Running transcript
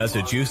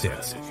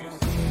Massachusetts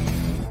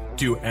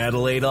to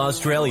Adelaide,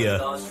 Australia,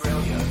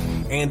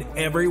 and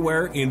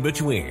everywhere in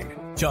between.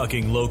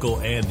 Talking local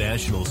and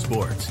national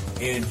sports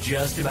and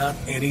just about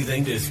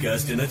anything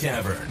discussed in a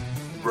tavern.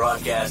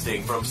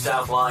 Broadcasting from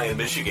South Lyon,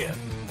 Michigan.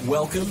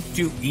 Welcome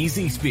to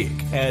Easy Speak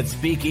at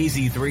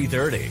Speakeasy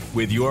 330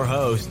 with your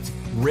hosts,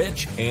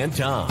 Rich and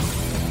Tom.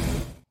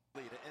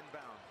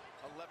 Inbound,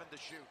 11 to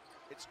shoot.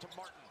 It's to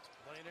Martin.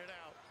 Laying it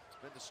out.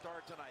 It's been the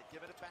star tonight.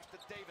 Giving it back to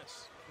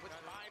Davis with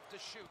 5 to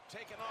shoot.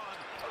 Taken on.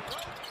 A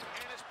rope,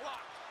 and it's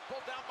blocked.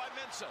 Pulled down by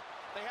Mensah.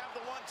 They have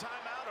the one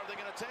timeout. Are they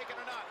going to take it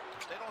or not?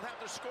 They don't have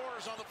their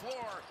scorers on the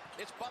floor.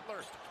 It's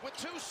Butler with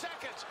 2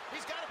 seconds.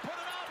 He's got to put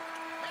it up.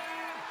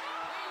 And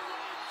he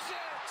wins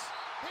it.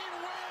 He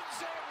wins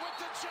it with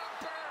the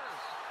jumper.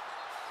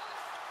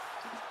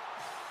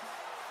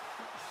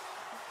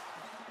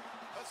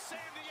 A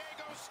San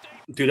Diego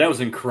State. Dude, that was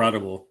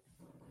incredible.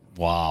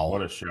 Wow.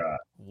 What a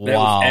shot. That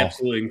was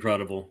absolutely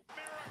incredible.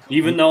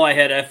 Even though I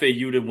had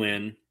FAU to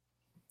win,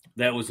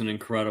 that was an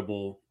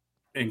incredible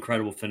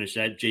finish.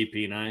 That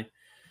JP and I,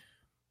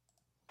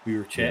 we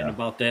were chatting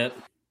about that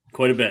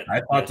quite a bit.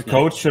 I thought the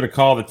coach should have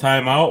called the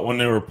timeout when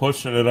they were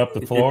pushing it up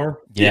the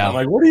floor. Yeah. I'm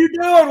like, what are you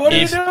doing? What are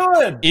you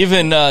doing?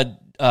 Even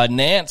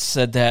Nance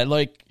said that,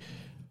 like,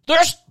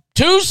 there's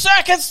 2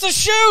 seconds to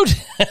shoot.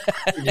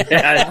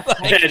 Yeah.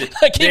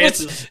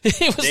 Nance is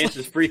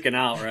freaking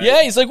out, right?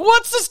 Yeah, he's like,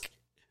 what's this?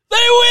 They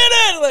win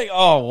it! Like,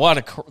 oh,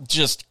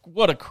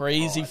 what a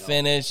crazy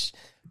finish.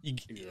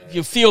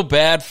 You feel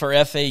bad for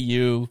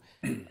FAU.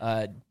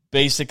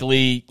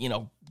 Basically,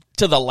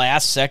 to the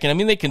last second. I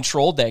mean, they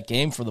controlled that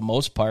game for the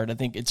most part. I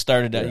think it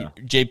started at,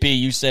 JP,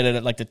 you said it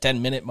at like the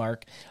 10-minute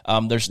mark.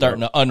 They're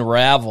starting to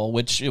unravel,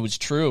 which it was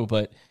true,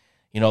 but,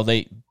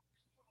 they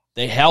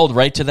held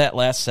right to that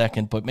last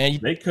second. But, man,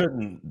 they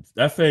couldn't –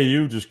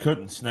 FAU just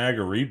couldn't snag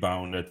a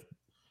rebound in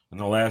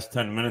the last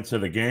 10 minutes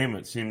of the game.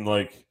 It seemed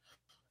like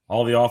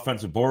all the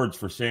offensive boards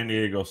for San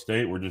Diego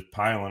State were just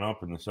piling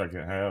up in the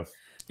second half.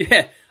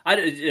 Yeah,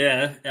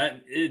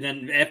 and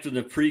then after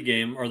the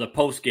pregame or the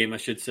postgame, I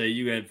should say,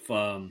 you had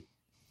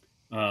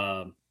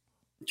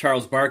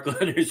Charles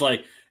Barkley, who's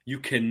like, you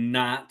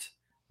cannot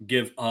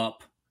give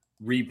up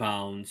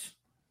rebounds.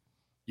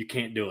 You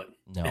can't do it.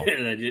 No,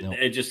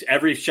 it just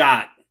every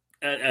shot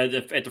at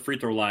the free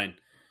throw line.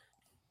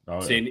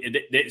 San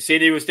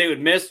Diego State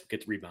would miss,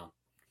 get the rebound.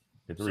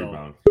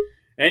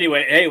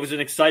 Anyway, hey, it was an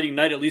exciting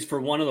night, at least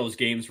for one of those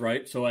games,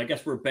 right? So I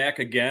guess we're back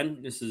again.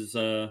 This is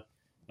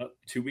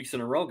 2 weeks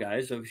in a row,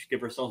 guys. So we should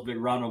give ourselves a big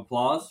round of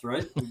applause,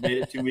 right? We made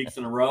it 2 weeks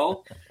in a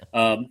row.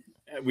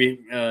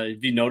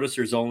 If you notice,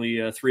 there's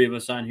only 3 of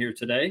us on here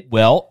today.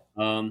 Well,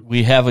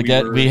 we have a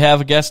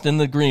guest in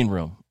the green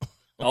room.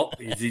 Oh,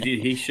 did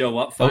he show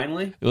up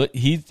finally?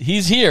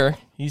 He's here.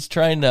 He's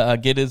trying to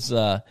get his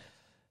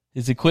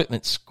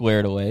equipment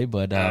squared away.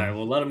 But all right,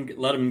 well,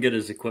 let him get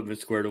his equipment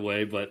squared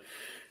away. But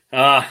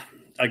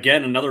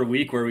again, another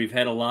week where we've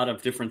had a lot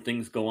of different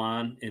things go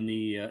on in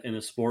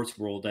the sports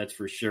world. That's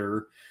for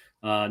sure.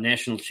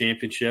 National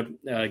championship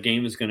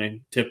game is going to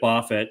tip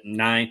off at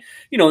 9.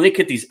 They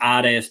get these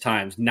odd ass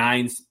times.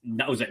 9,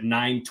 was it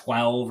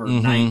 9:12 or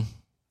 9?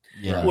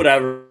 Yeah.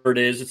 Whatever it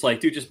is. It's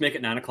like, dude, just make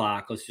it 9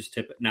 o'clock. Let's just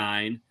tip at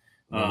 9.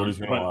 Nobody's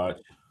going to watch.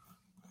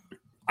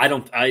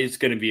 It's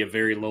going to be a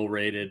very low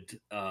rated.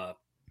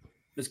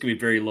 It's going to be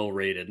very low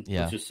rated.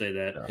 Yeah. Let's just say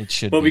that. It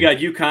should. But we got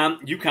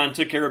UConn. UConn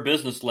took care of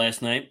business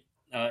last night.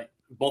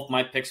 Both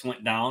my picks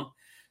went down.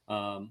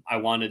 I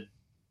wanted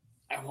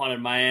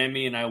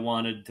Miami and I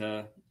wanted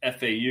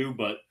FAU,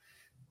 but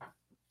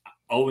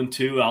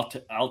 0-2.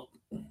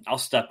 I'll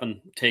step and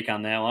take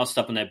on that one. I'll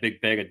step on that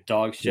big bag of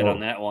dog shit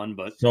on that one.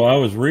 But so I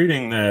was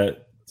reading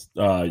that.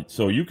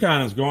 So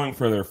UConn is going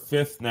for their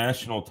 5th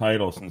national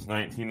title since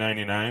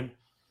 1999.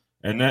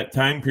 And that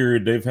time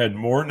period, they've had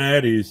more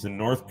natties than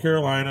North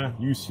Carolina,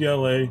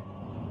 UCLA,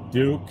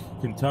 Duke,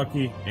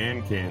 Kentucky,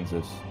 and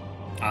Kansas.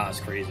 That's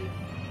crazy.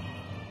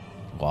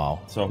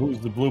 Wow. So who's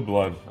the blue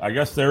blood? I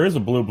guess there is a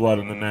blue blood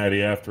in the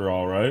natty after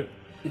all, right?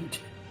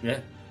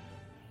 Yeah.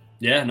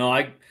 Yeah, no,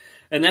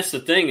 and that's the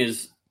thing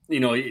is,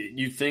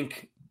 you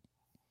think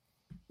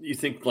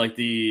like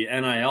the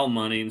NIL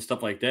money and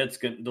stuff like that,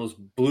 those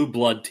blue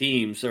blood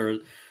teams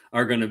are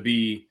going to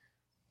be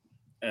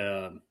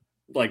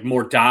like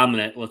more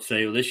dominant. Let's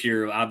say this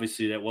year,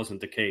 obviously that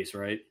wasn't the case,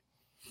 right?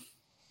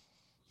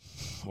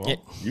 Well,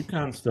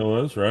 UConn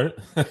still is, right?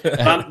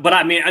 but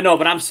I mean, I know,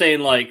 but I'm saying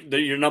like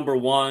your number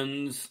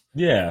ones,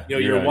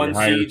 your 1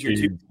 seeds, your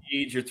 2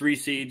 seeds, your 3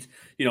 seeds,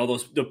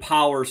 the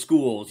power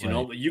schools, right.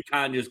 But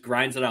UConn just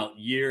grinds it out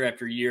year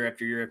after year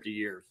after year after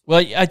year.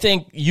 Well, I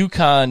think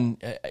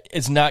UConn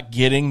is not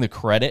getting the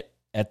credit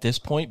at this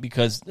point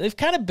because they've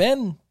kind of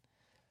been,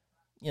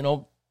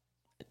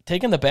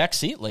 taking the back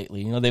seat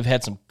lately. They've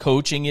had some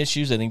coaching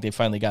issues. I think they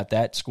finally got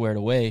that squared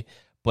away.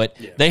 But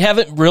they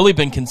haven't really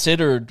been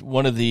considered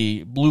one of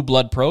the blue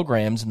blood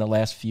programs in the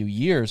last few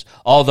years,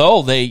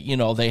 although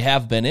they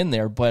have been in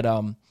there. But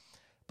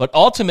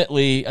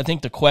ultimately, I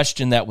think the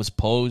question that was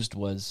posed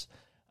was,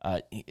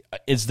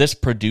 is this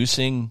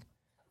producing,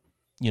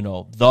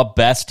 the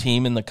best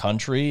team in the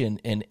country,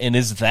 and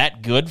is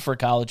that good for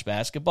college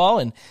basketball?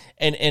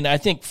 And I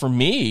think for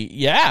me,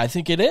 yeah, I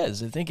think it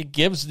is. I think it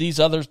gives these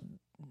other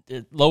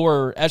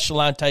lower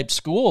echelon type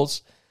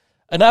schools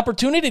an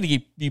opportunity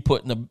to be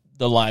put in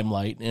the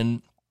limelight.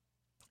 And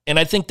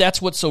I think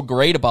that's what's so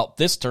great about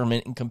this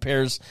tournament and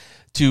compares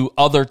to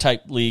other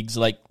type leagues,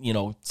 like,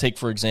 take,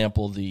 for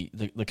example, the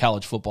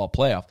college football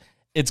playoff.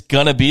 It's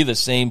going to be the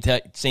same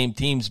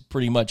teams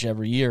pretty much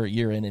every year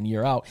in and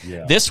year out.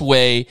 Yeah. This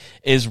way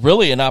is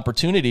really an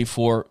opportunity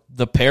for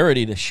the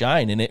parity to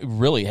shine, and it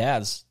really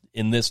has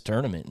in this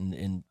tournament.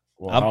 And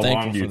I'm thankful for that.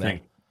 How long do you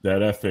think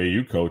that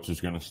FAU coach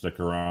is going to stick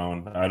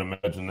around? I'd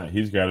imagine that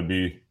he's got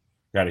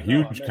a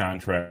huge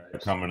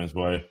contract coming his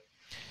way.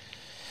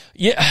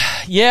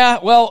 Yeah.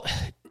 Well,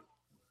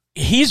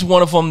 he's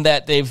one of them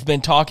that they've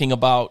been talking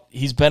about.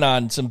 He's been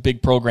on some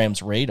big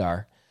programs'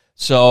 radar.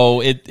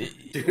 So dude,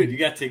 you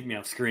got to take me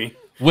off screen.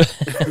 Will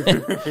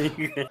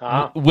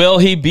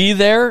he be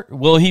there?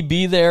 Will he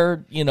be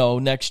there?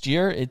 Next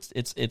year.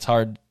 It's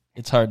hard.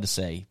 It's hard to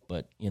say,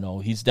 but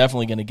he's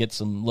definitely going to get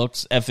some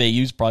looks.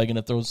 FAU's probably going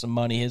to throw some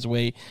money his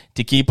way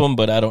to keep him,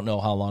 but I don't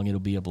know how long it'll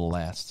be able to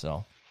last.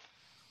 So.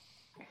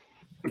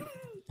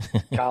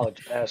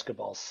 College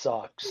basketball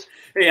sucks.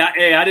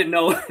 Hey, I didn't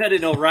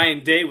know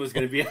Ryan Day was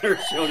going to be on our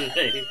show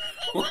today.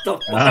 What the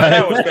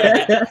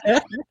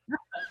fuck?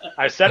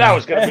 I said I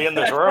was going to be in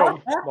this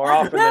room more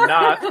often than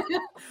not.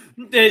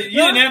 You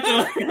didn't have to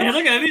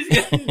look at these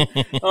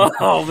guys.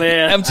 Oh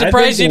man, I'm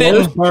surprised you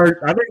didn't.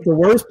 I think the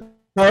worst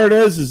part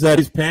is that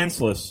he's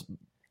pantsless.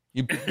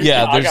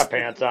 I got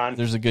pants on.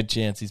 There's a good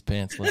chance he's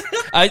pantsless.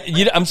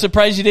 I'm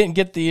surprised you didn't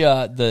get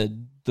the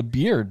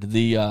beard,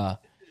 the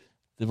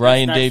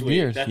Ryan Day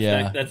beard.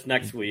 That's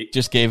next week.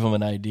 Just gave him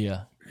an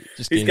idea.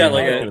 He's got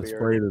like a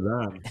sprayed it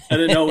on. I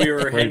didn't know we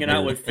were hanging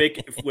out with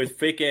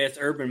fake ass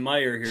Urban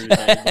Meyer here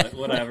today, but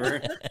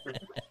whatever.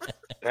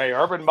 Hey,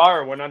 Urban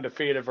Meyer went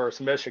undefeated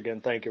versus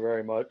Michigan. Thank you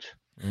very much.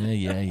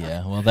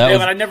 Yeah. Well,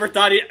 but I never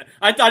thought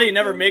I thought he'd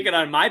never make it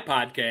on my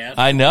podcast.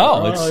 I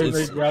know.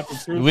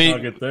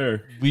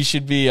 We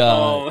should be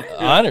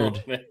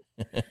honored.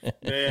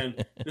 Man.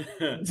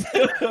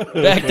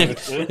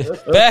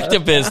 back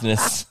to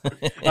business. All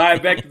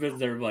right, back to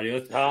business, everybody.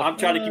 I'm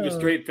trying to keep a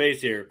straight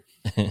face here.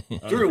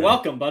 Drew,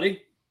 welcome,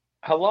 buddy.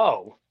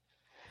 Hello.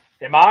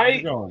 Am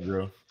I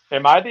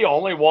the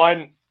only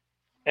one?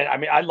 And I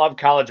mean, I love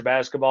college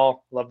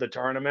basketball, love the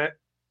tournament.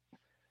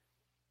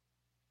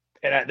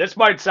 And this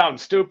might sound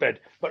stupid,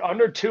 but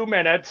under 2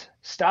 minutes,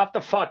 stop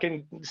the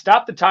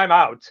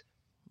timeout.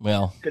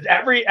 Well, because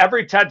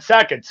every 10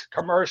 seconds,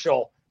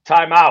 commercial,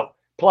 timeout,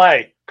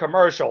 play,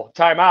 commercial,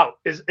 timeout.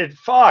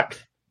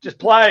 Just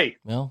play.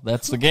 Well,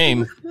 that's the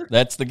game.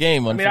 That's the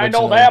game. I mean, I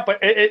know that, but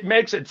it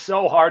makes it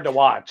so hard to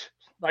watch.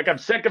 Like, I'm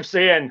sick of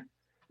seeing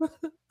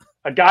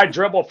a guy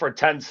dribble for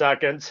 10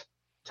 seconds,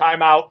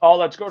 timeout. Oh,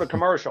 let's go to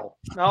commercial.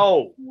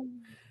 No.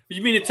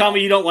 You mean to tell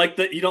me you don't like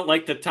the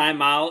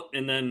timeout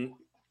and then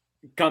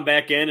come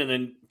back in and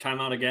then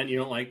timeout again? You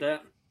don't like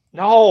that?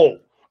 No.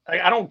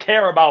 I don't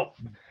care about.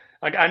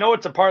 Like, I know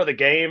it's a part of the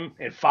game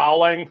and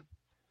fouling.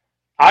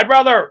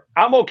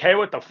 I'm okay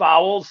with the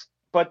fouls,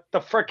 but the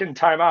freaking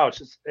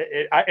timeouts,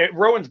 it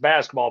ruins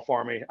basketball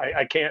for me.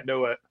 I can't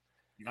do it.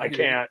 I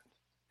can't.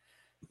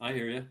 I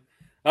hear you.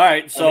 All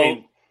right,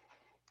 so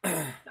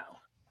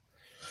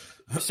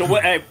so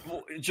what,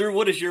 Drew?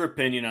 What is your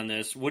opinion on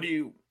this? What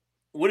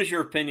is your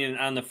opinion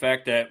on the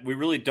fact that we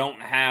really don't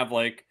have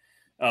like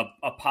a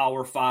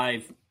Power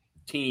 5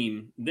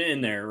 team in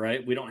there,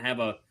 right? We don't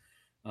have a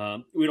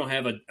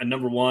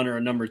number 1 or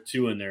a number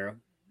 2 in there.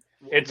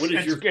 It's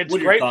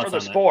great for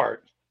the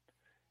sport.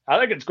 I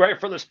think it's great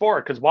for the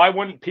sport because why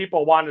wouldn't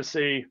people want to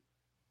see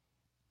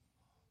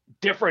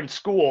different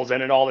schools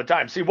in it all the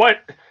time? See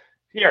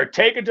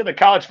take it to the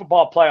college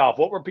football playoff.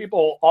 What were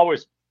people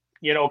always,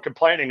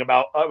 complaining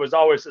about? It was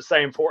always the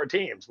same 4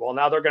 teams. Well,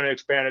 now they're going to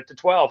expand it to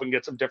 12 and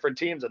get some different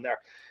teams in there.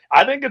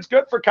 I think it's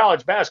good for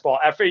college basketball.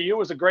 FAU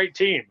is a great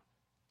team.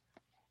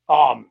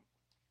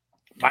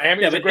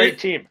 Miami is a great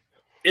team.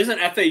 Isn't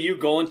FAU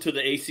going to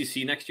the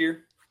ACC next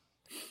year?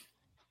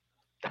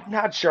 I'm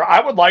not sure.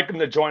 I would like them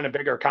to join a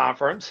bigger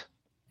conference.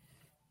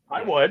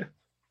 I would.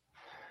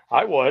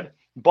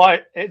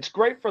 But it's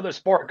great for the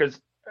sport because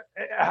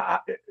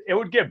it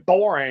would get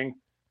boring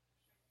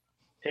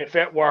if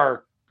it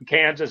were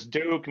Kansas,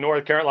 Duke,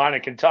 North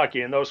Carolina,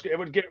 Kentucky, and those. It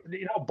would get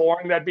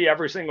boring. That'd be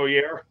every single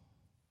year.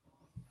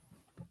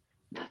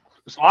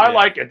 So I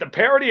like it. The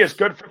parity is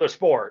good for the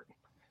sport.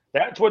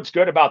 That's what's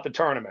good about the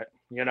tournament.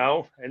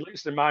 At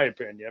least in my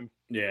opinion.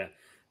 Yeah.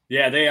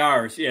 Yeah, they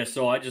are. Yeah,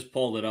 so I just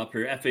pulled it up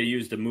here.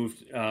 FAU's to move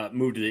to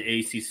the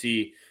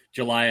ACC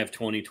July of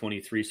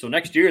 2023. So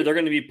next year they're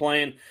going to be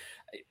playing.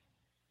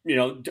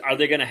 Are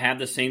they going to have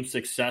the same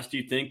success? Do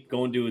you think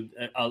going to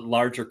a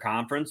larger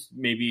conference?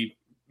 Maybe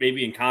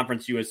in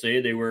Conference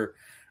USA they were,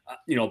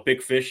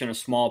 big fish in a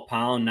small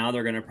pond. Now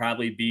they're going to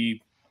probably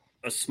be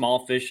a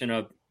small fish in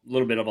a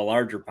little bit of a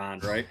larger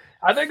pond, right?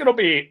 I think it'll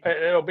be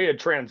a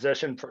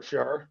transition for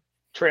sure.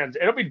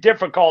 It'll be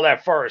difficult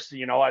at first.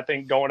 I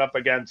think going up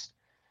against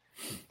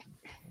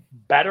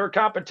better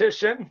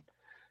competition,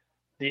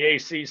 the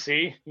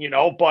ACC,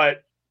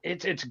 but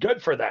it's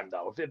good for them,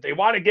 though. If they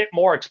want to get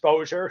more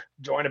exposure,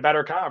 join a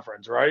better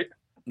conference, right?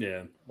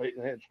 Yeah.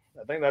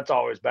 I think that's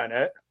always been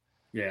it.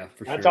 Yeah,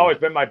 for sure. That's always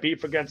been my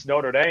beef against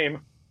Notre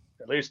Dame,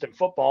 at least in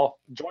football.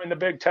 Join the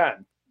Big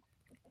Ten.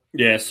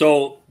 Yeah,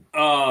 so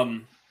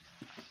Tom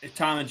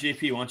and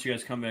JP, why don't you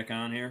guys come back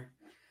on here?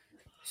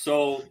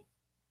 So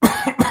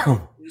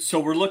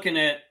we're looking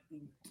at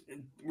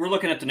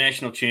the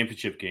national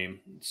championship game.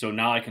 So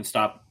now I can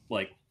stop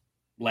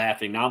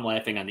laughing. Now I'm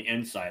laughing on the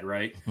inside,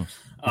 right?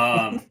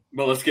 But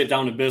let's get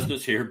down to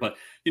business here. But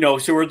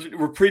so we're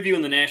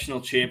previewing the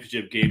national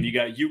championship game. You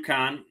got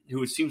UConn,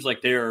 who it seems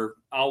like they're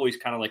always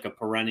kind of like a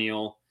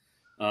perennial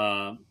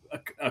a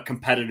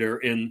competitor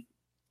in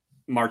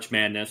March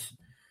Madness,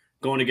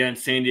 going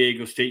against San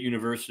Diego State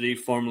University,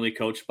 formerly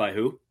coached by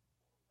who?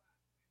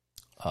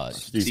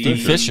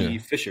 Steve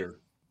Fisher.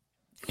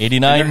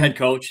 89. Their head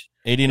coach.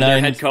 89. Their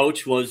head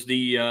coach was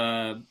he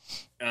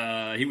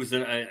was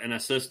an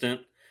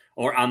assistant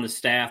or on the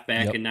staff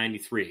back in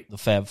 93. The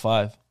Fab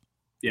Five.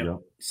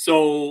 Yep.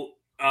 So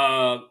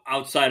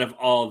outside of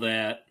all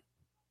that,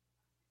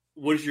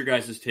 what is your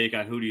guys' take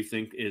on who do you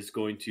think is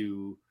going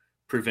to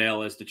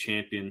prevail as the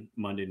champion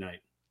Monday night?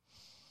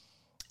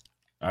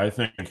 I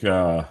think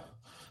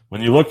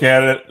when you look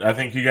at it, I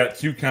think you got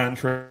two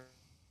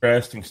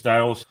contrasting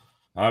styles.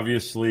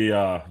 Obviously,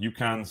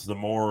 UConn's the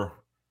more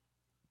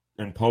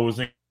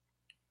imposing,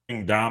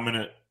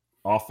 dominant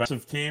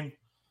offensive team.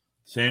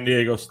 San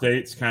Diego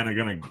State's kind of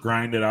going to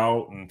grind it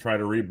out and try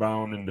to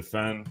rebound and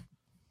defend.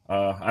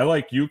 I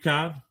like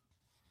UConn.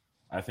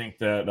 I think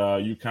that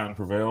UConn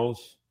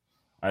prevails.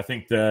 I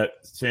think that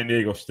San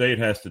Diego State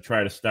has to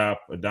try to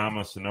stop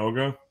Adama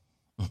Sanogo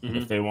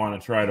if they want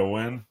to try to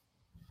win.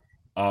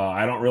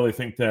 I don't really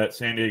think that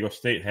San Diego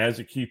State has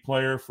a key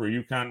player for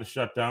UConn to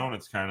shut down.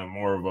 It's kind of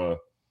more of a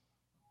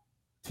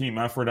team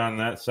effort on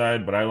that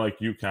side, but I like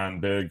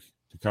UConn big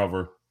to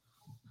cover.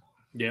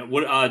 Yeah,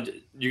 what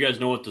you guys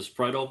know what the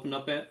spread opened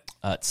up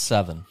at?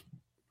 7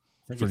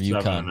 for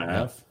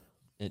UConn.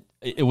 7.5.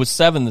 It was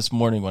 7 this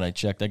morning when I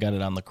checked. I got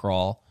it on the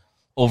crawl.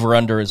 Over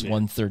under is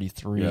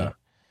 133. Yeah.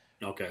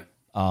 Okay.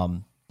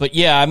 But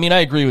yeah, I mean, I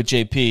agree with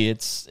JP.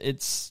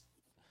 It's.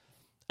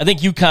 I think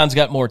UConn's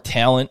got more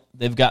talent.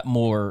 They've got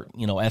more,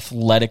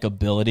 athletic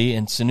ability.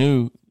 And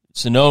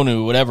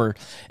Sononu, whatever.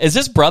 Is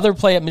this brother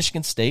play at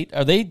Michigan State?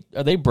 Are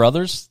they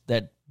brothers?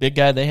 That big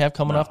guy they have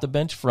coming off the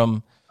bench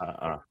from.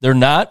 They're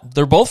not.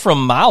 They're both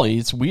from Mali.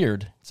 It's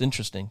weird. It's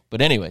interesting.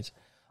 But anyways,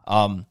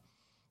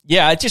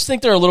 yeah, I just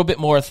think they're a little bit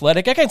more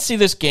athletic. I can see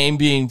this game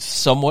being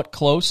somewhat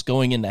close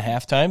going into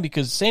halftime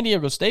because San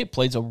Diego State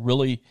plays a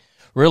really,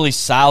 really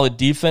solid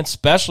defense,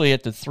 especially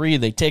at the 3.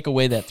 They take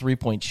away that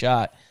 3-point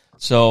shot.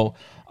 So,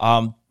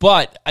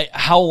 but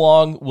how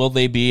long will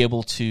they be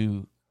able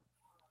to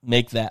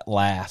make that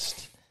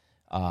last?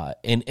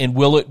 And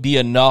will it be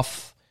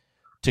enough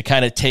to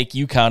kind of take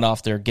UConn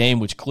off their game,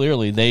 which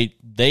clearly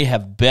they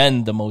have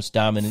been the most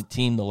dominant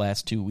team the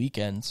last 2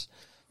 weekends.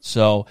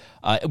 So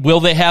will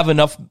they have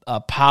enough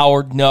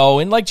power? No.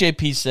 And like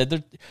JP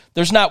said,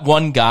 there's not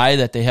one guy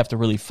that they have to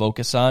really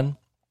focus on,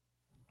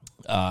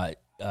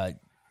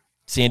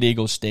 San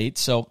Diego State.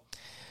 So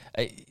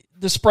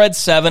the spread's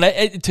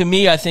 7. To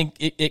me, I think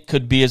it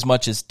could be as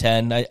much as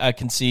 10. I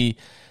can see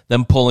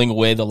them pulling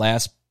away the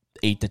last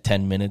 8 to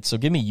 10 minutes. So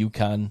give me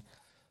UConn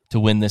to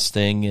win this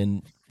thing.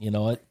 And you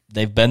know what?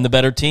 They've been the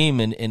better team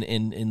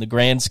in the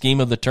grand scheme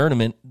of the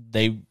tournament.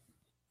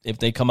 If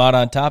they come out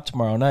on top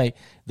tomorrow night,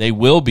 they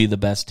will be the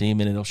best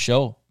team, and it'll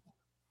show.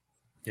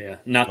 Yeah,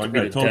 not to be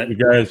I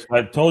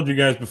told you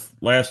guys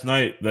last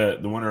night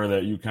that the winner of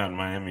that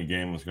UConn-Miami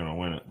game was going to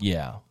win it.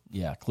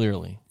 Yeah,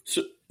 clearly.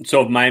 So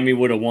if Miami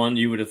would have won,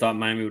 you would have thought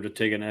Miami would have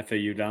taken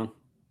FAU down?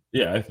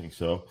 Yeah, I think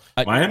so.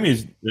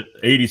 Miami's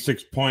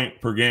 86 point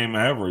per game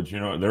average.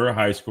 You know, they're a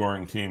high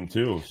scoring team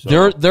too.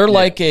 So, they're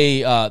like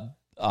a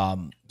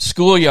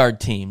schoolyard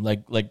team.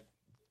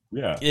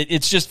 Yeah,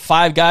 it's just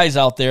 5 guys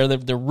out there.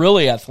 They're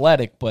really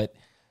athletic, but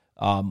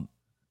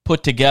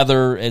put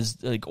together as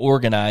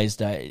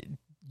organized.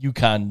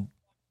 UConn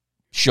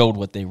showed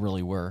what they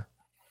really were.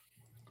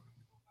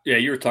 Yeah,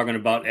 you were talking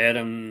about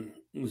Adam.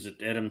 Was it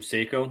Adam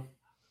Seiko?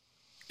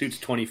 Dude's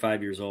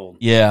 25 years old.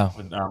 Yeah,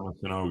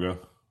 Sanogo.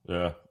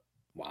 Yeah.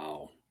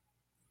 Wow.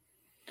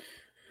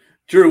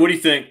 Drew, what do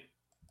you think?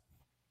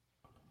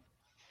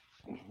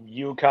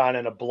 UConn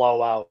in a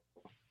blowout.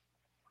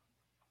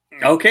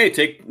 Okay,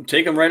 take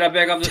him right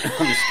back off the.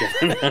 I'm just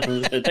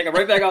kidding. Take him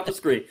right back off the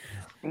screen.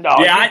 No,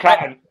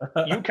 yeah,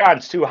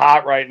 UConn's too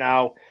hot right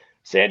now.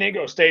 San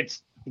Diego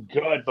State's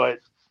good, but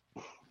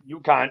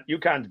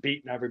UConn's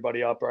beating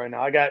everybody up right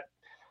now. I got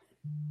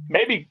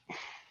maybe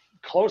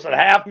close at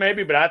half,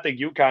 maybe, but I think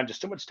UConn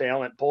just too much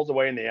talent pulls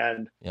away in the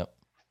end. Yep.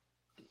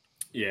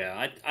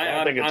 Yeah,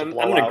 I'm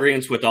in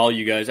agreement with all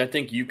you guys. I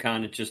think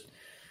UConn is just.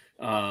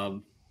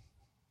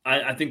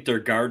 I think their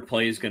guard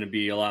play is going to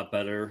be a lot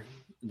better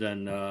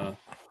than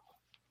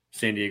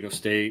San Diego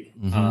State.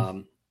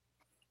 Mm-hmm.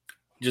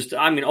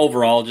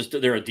 Overall,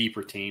 they're a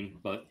deeper team,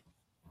 but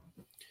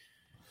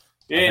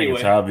I think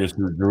it's obvious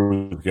who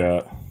Drew's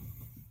got.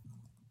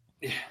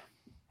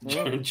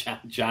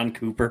 John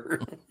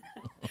Cooper.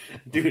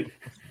 Dude.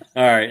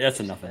 All right, that's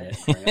enough of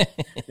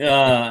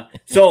that.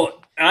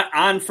 So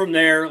on from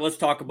there, let's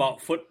talk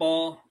about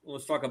football.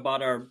 Let's talk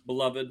about our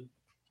beloved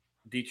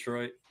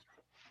Detroit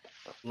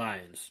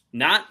Lions.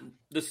 Not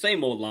the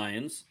same old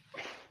Lions.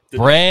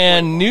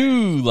 Brand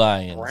new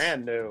Lions.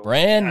 Brand new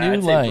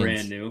Lions.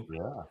 Brand new.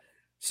 Yeah.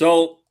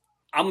 So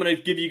I'm going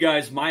to give you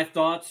guys my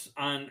thoughts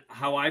on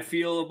how I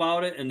feel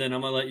about it, and then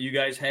I'm going to let you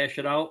guys hash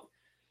it out.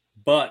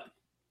 But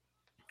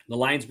the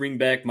Lions bring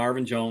back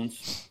Marvin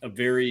Jones, a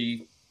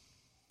very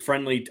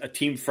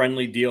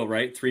team-friendly deal,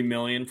 right? $3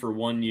 million for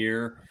 1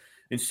 year,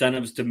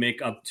 incentives to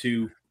make up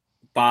to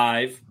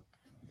 5.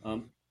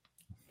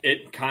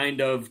 It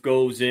kind of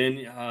goes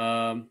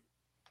in.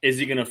 Is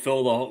he going to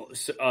fill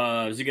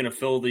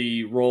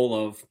the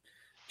role of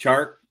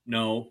Chark?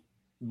 No,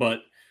 but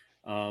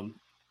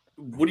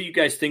what do you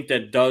guys think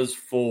that does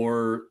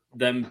for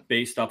them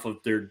based off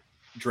of their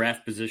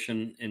draft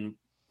position and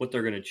what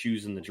they're going to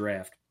choose in the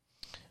draft?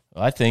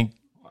 I think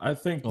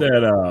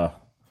that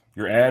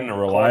you're adding a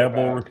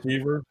reliable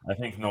receiver. I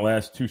think in the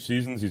last 2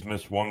 seasons he's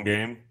missed 1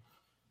 game.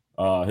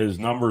 His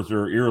numbers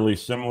are eerily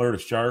similar to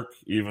Chark,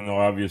 even though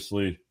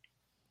obviously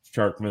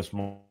Chark missed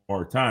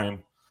more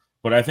time.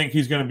 But I think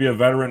he's going to be a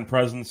veteran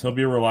presence. He'll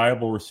be a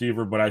reliable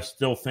receiver, but I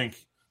still think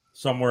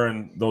somewhere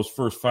in those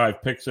first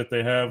 5 picks that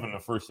they have and the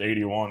first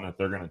 81 that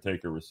they're going to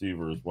take a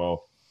receiver as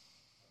well.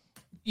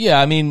 Yeah,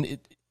 I mean,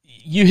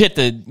 you hit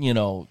the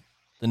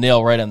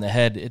nail right on the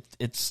head.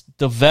 It's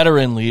the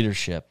veteran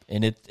leadership,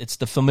 and it's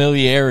the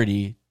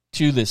familiarity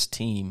to this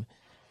team.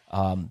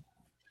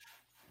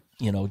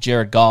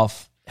 Jared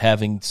Goff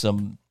having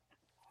some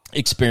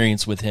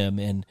experience with him,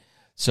 and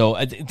so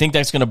I think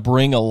that's going to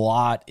bring a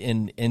lot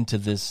into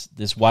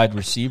this wide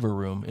receiver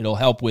room. It'll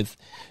help with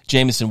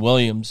Jameson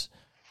Williams.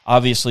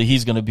 Obviously,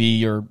 he's going to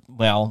be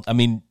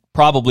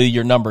probably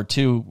your number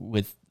 2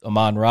 with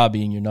Amon-Ra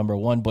being your number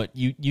 1, but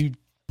you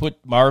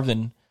put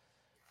Marvin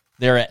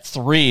there at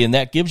 3, and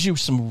that gives you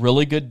some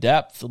really good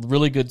depth,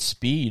 really good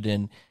speed.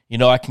 And,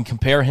 I can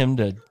compare him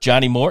to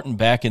Johnny Morton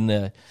back in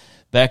the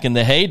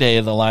heyday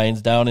of the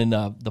Lions down in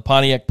the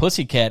Pontiac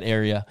Pussycat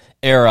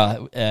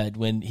era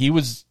when he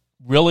was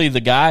really the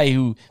guy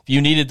who, if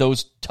you needed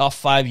those tough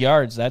 5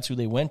 yards, that's who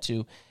they went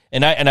to.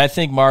 And I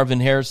think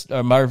Marvin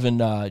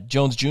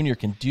Jones Jr.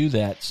 can do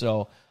that.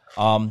 So,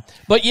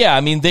 but yeah,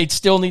 I mean, they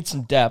still need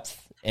some depth,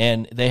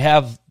 and they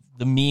have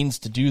the means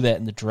to do that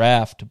in the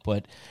draft.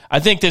 But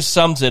I think this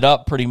sums it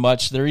up pretty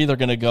much. They're either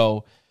going to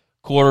go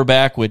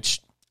quarterback,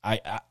 which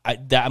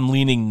I'm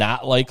leaning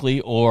not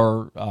likely,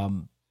 or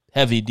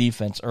heavy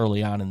defense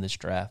early on in this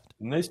draft.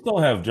 And they still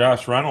have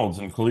Josh Reynolds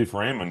and Khalif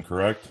Raymond,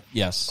 correct?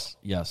 Yes.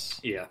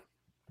 Yeah.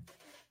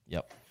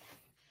 Yep.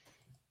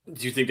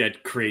 Do you think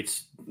that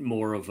creates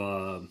more of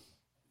a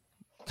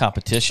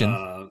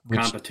competition,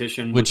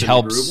 which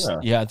helps?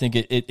 Yeah, I think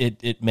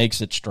it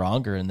makes it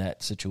stronger in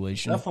that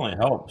situation. Definitely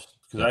helps,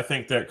 because I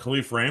think that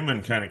Khalif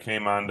Raymond kind of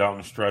came on down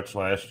the stretch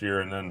last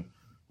year, and then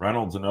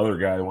Reynolds, another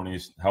guy, when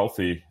he's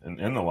healthy and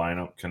in the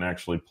lineup, can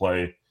actually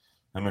play.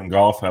 Him and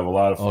Goff have a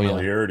lot of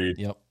familiarity.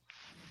 Yep.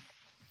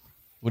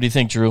 What do you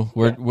think, Drew?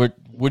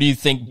 What do you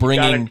think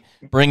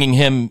bringing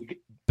him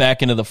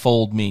back into the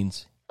fold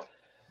means?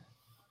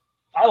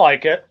 I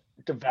like it.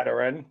 The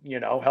veteran,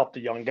 help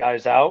the young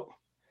guys out,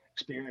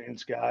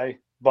 experienced guy.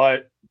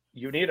 But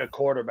you need a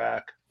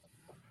quarterback,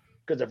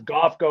 because if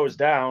Goff goes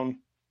down,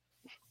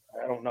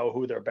 I don't know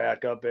who their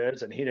backup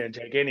is, and he didn't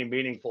take any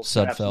meaningful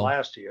snaps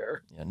last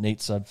year. Yeah, Nate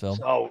Sudfeld.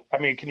 So, I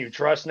mean, can you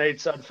trust Nate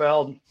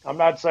Sudfeld? I'm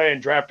not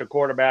saying draft a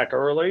quarterback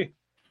early,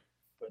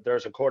 but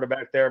there's a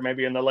quarterback there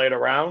maybe in the later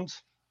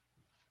rounds.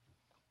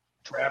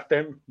 Draft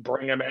him,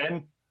 bring him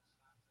in,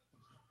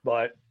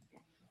 but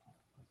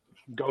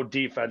go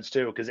defense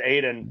too, because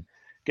Aiden,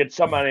 get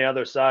somebody on the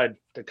other side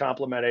to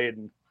complement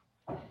Aiden.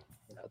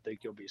 I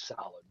think you'll be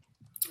solid.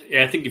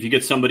 Yeah, I think if you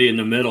get somebody in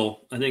the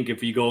middle, I think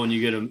if you go and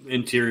you get an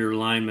interior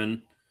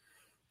lineman,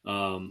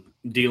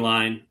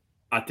 D-line,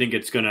 I think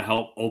it's going to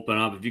help open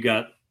up. If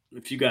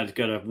you guys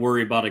got to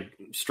worry about a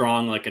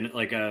strong like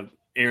a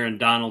Aaron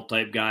Donald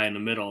type guy in the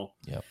middle,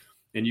 yep,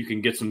 and you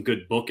can get some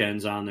good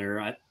bookends on there,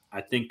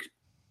 I think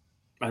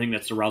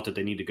that's the route that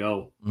they need to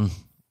go.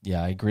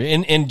 Yeah, I agree.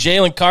 And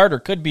Jalen Carter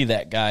could be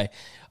that guy.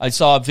 I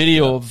saw a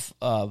video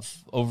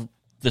of over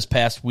this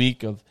past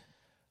week of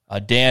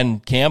Dan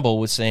Campbell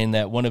was saying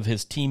that one of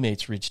his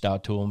teammates reached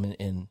out to him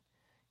and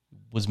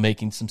was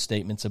making some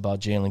statements about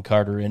Jalen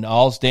Carter, and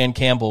all Dan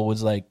Campbell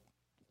was like,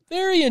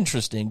 very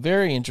interesting,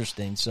 very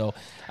interesting. So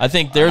I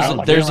think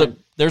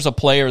there's a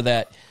player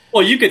that.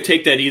 Well, you could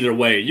take that either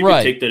way. You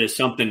could take that as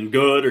something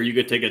good, or you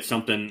could take it as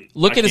something.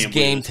 Look at his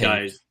game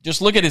tape.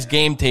 Just look at his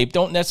game tape.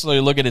 Don't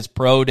necessarily look at his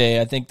pro day.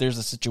 I think there's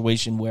a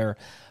situation where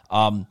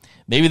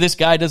maybe this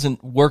guy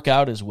doesn't work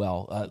out as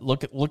well.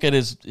 Look at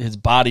his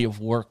body of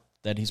work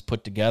that he's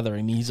put together.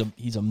 I mean,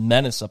 he's a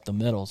menace up the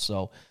middle.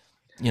 So,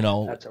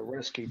 that's a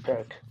risky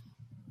pick.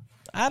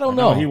 I don't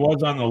know. He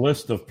was on the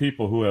list of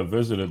people who have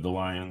visited the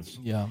Lions.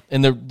 Yeah,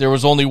 and there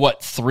was only,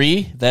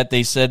 3 that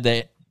they said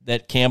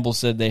that Campbell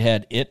said they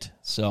had it,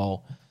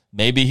 so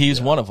maybe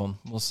he's one of them.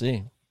 We'll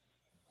see.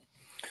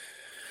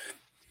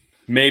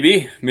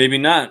 Maybe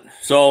not.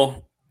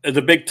 So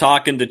the big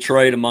talk in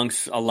Detroit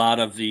amongst a lot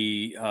of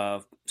the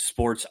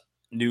sports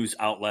news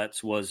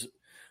outlets was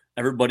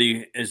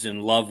everybody is in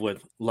love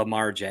with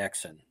Lamar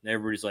Jackson.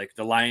 Everybody's like,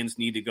 the Lions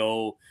need to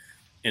go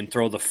and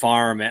throw the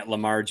farm at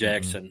Lamar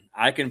Jackson. Mm-hmm.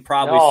 I can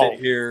probably sit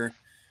here.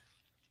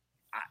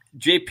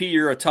 JP,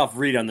 you're a tough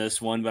read on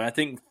this one, but I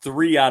think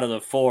 3 out of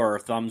the 4 are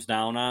thumbs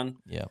down on.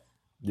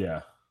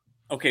 Yeah.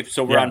 Okay,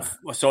 so we're on.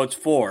 So it's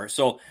 4.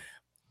 So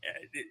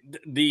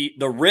the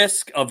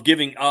risk of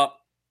giving up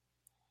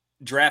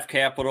draft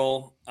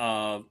capital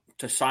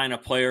to sign a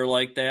player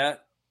like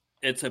that,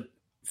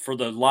 for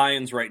the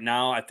Lions right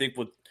now. I think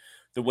with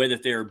the way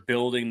that they are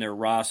building their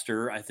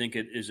roster, I think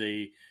it is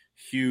a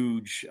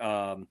huge.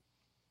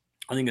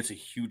 I think it's a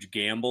huge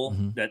gamble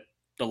that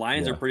the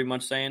Lions are pretty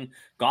much saying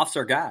Goff's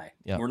our guy.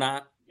 Yeah. We're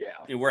not.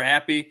 Yeah, we're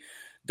happy.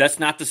 That's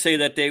not to say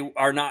that they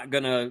are not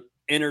going to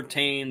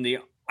entertain the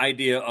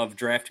idea of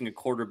drafting a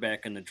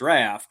quarterback in the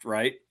draft,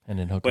 right?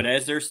 But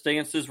as their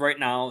stance is right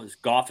now, is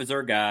Goff is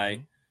our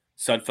guy,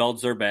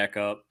 Sudfeld's their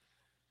backup.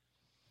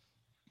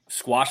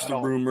 Squash the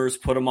rumors,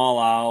 put them all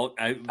out.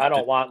 I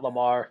don't want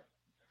Lamar.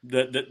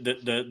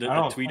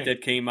 The tweet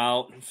that came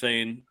out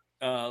saying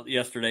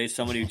yesterday,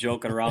 somebody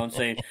joking around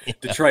saying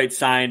Detroit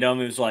signed him.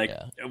 It was like,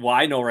 well,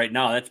 I know right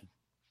now that's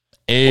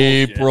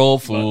April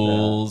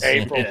Fools.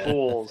 April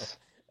Fools.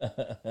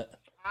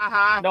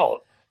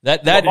 No.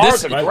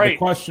 The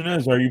question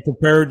is, are you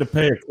prepared to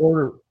pay a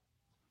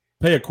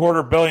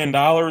 $250 million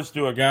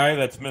to a guy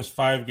that's missed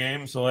 5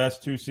 games the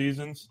last 2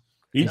 seasons?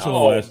 Of the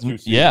last 2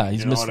 seasons. Yeah,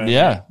 he's missed.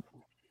 Yeah,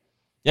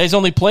 he's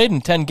only played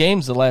in 10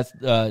 games the last.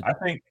 I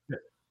think.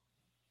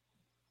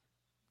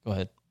 Go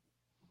ahead.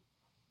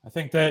 I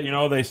think that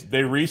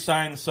they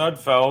re-signed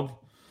Sudfeld.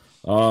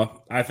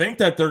 I think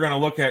that they're going to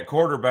look at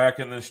quarterback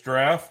in this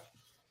draft,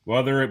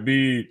 whether it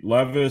be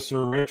Levis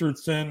or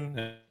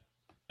Richardson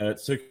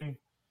at 6.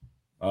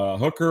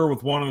 Hooker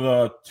with one of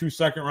the 2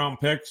 second-round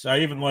picks. I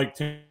even like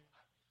Tanner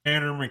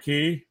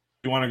McKee.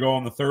 You want to go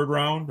in the 3rd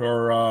round,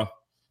 or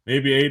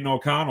maybe Aiden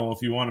O'Connell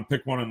if you want to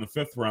pick one in the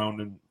 5th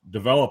round and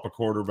develop a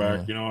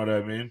quarterback. You know what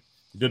I mean?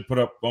 He did put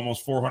up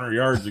almost 400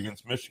 yards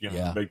against Michigan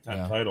in the Big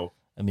Ten title.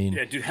 I mean,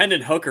 dude,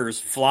 Hendon Hooker is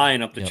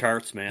flying up the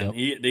charts, man.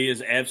 He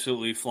is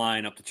absolutely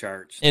flying up the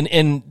charts.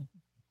 And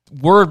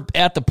we're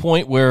at the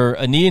point where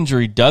a knee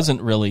injury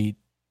doesn't really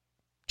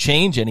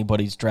change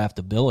anybody's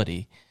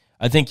draftability.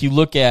 I think you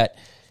look at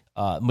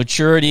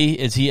maturity.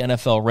 Is he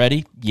NFL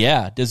ready?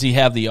 Yeah. Does he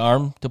have the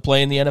arm to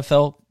play in the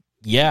NFL?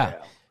 Yeah.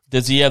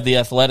 Does he have the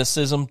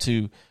athleticism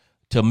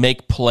to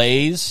make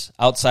plays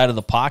outside of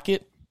the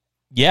pocket?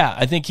 Yeah.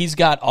 I think he's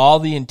got all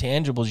the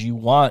intangibles you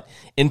want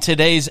in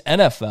today's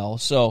NFL.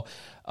 So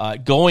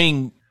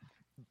going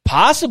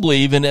possibly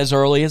even as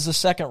early as the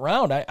 2nd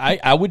round,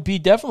 I would be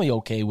definitely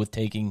okay with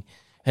taking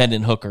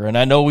Hendon Hooker. And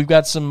I know we've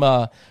got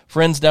some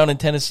friends down in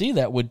Tennessee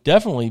that would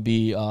definitely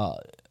be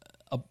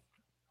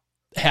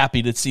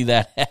happy to see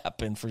that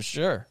happen for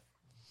sure.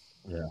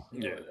 Yeah.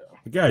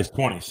 The guy's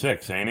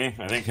 26, ain't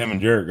he? I think him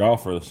and Jared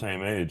Goff are the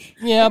same age.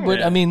 Yeah,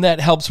 but I mean that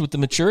helps with the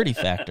maturity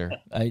factor.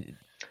 I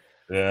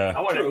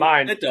wouldn't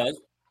mind. It does.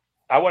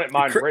 I wouldn't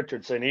mind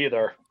Richardson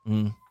either.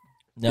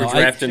 No, we're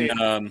drafting.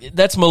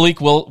 That's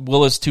Malik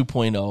Willis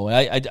 2.0.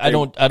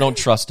 I don't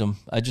trust him.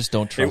 I just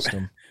don't trust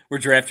him. We're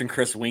drafting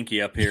Chris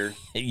Winkie up here.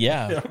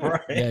 Yeah.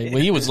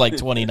 Well, he was like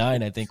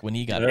 29, I think, when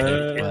he got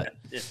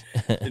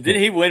picked. Did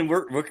he win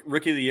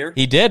Rookie of the Year?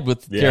 He did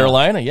with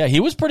Carolina. Yeah,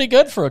 he was pretty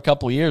good for a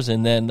couple years,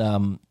 and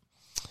then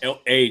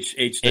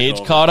age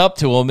caught up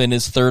to him in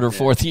his 3rd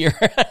or 4th year.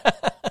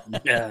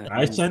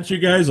 I sent you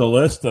guys a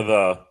list of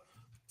the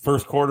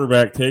first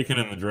quarterback taken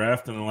in the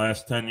draft in the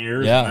last 10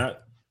 years. Yeah.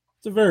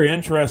 It's a very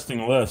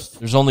interesting list.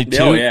 There's only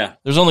 2.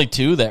 There's only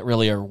 2 that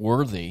really are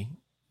worthy.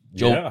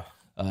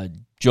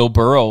 Joe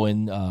Burrow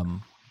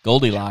and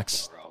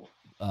Goldilocks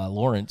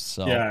Lawrence.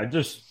 So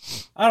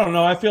I don't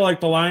know. I feel like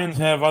the Lions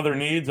have other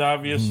needs.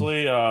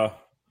 Obviously,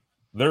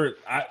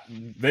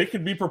 they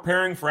could be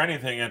preparing for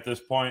anything at this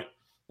point.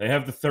 They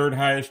have the 3rd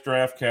highest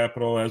draft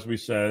capital, as we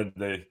said.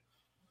 They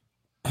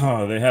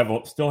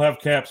still have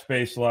cap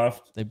space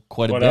left. They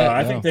quite a bit.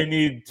 I think they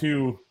need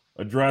to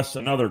address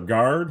another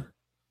guard.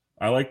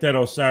 I like that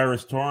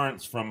Osiris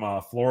Torrance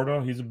from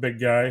Florida. He's a big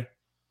guy.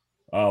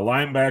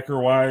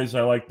 Linebacker-wise,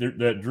 I like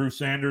that Drew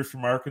Sanders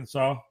from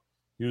Arkansas.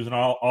 He was an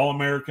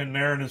All-American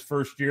there in his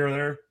first year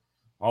there,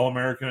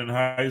 All-American in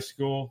high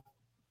school.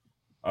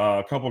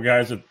 A couple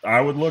guys that I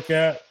would look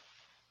at.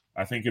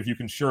 I think if you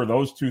can shore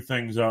those 2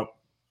 things up,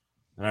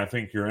 then I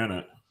think you're in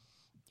it.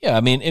 Yeah,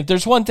 I mean, if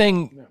there's one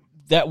thing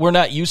that we're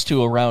not used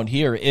to around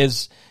here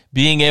is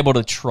being able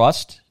to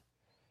trust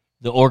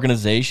the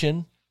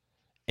organization.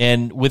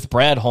 And with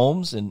Brad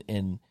Holmes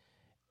and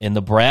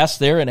the brass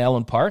there in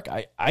Allen Park,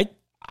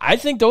 I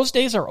think those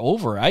days are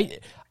over.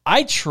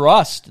 I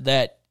trust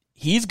that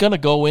he's going to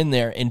go in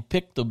there and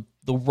pick the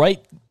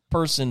right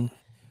person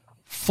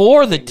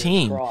for the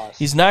team. Crossed.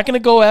 He's not going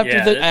to go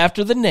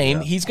after the name.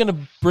 Yeah. He's going to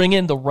bring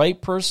in the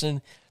right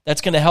person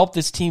that's going to help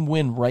this team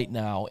win right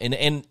now.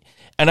 And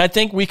I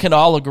think we can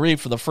all agree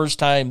for the first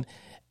time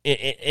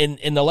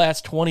in the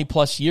last 20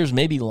 plus years,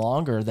 maybe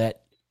longer,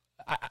 that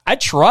I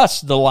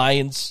trust the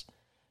Lions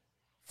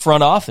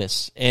front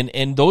office.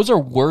 And those are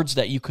words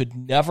that you could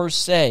never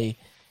say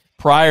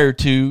prior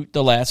to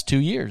the last 2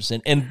 years.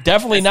 And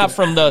definitely not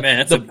from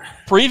the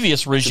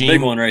previous regime. That's a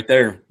big one right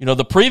there. You know,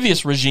 the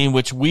previous regime,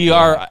 which we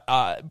are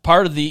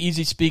part of the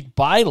Easy Speak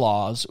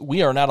bylaws,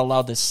 we are not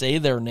allowed to say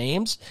their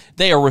names.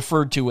 They are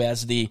referred to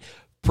as the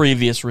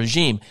previous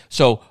regime.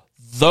 So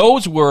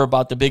those were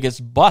about the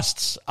biggest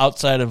busts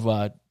outside of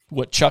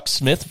what Chuck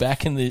Smith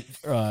back in the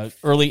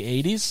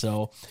early 80s.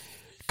 So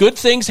good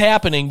things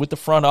happening with the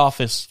front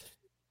office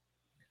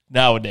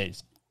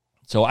nowadays.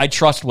 So I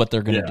trust what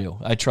they're going to do.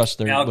 I trust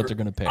what they're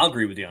going to pick. I'll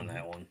agree with you on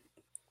that one.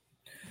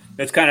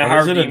 It's kind of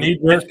hard. Is it a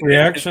knee-jerk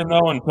reaction,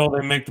 though, until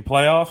they make the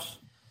playoffs?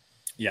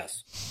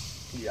 Yes.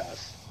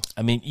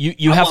 I mean,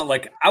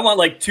 I want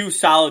like 2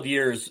 solid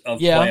years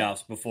of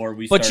playoffs before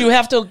we start. But you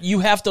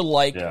have to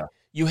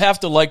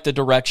like the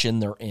direction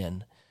they're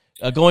in.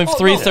 Going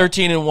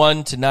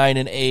 3-13-1 to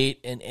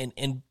 9-8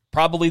 and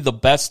probably the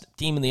best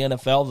team in the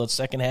NFL the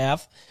second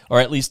half,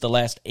 or at least the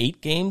last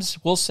 8 games,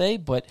 we'll say.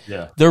 But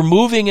they're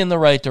moving in the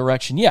right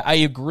direction. Yeah, I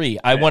agree.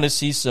 I want to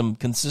see some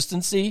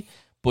consistency,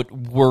 but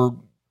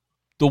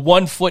the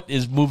one foot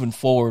is moving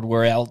forward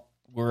where else,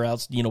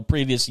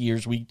 previous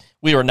years we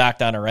were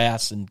knocked on our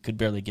ass and could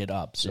barely get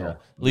up. So at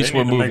least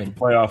we're moving. Make the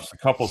playoffs a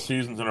couple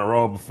seasons in a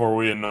row before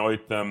we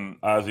anoint them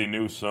Ozzie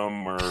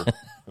Newsome or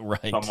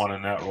someone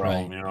in that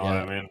realm. You know what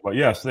I mean? But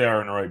yes, they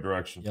are in the right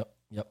direction. Yep.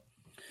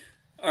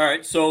 All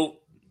right, so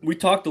we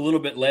talked a little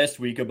bit last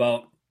week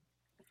about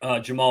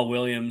Jamaal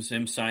Williams,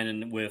 him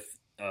signing with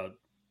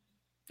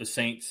the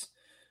Saints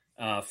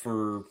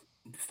for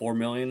 $4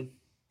 million.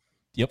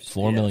 Yep,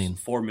 $4 million.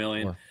 $4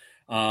 million.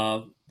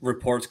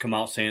 Reports come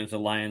out saying that the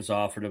Lions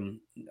offered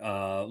him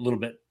a little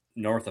bit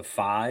north of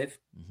 $5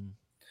 million,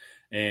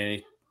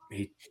 and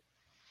he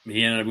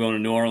ended up going to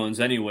New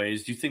Orleans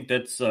anyways. Do you think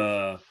that's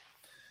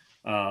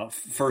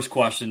first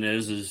question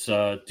is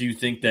do you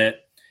think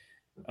that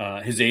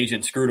his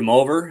agent screwed him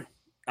over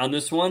on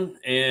this one?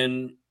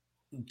 And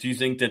do you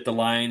think that the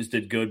Lions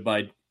did good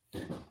by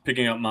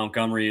picking up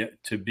Montgomery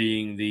to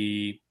being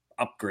the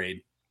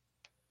upgrade?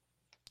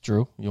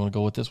 Drew, you want to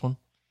go with this one?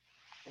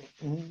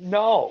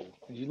 No,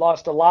 you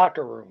lost a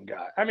locker room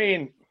guy. I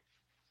mean,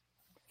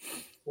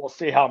 we'll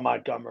see how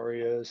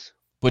Montgomery is.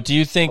 But do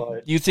you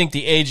think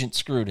the agent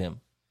screwed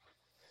him?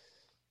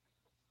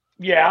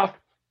 Yeah,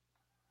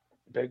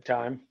 big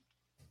time.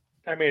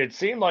 I mean, it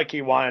seemed like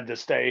he wanted to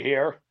stay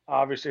here.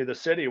 Obviously, the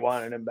city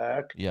wanted him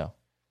back. Yeah.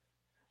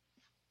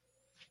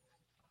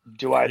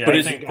 I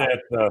think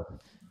that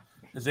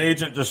his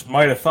agent just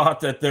might have thought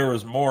that there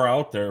was more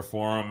out there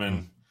for him,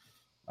 and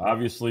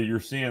obviously you're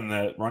seeing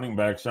that running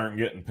backs aren't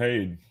getting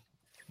paid.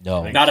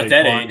 No. Not at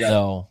that age.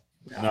 No.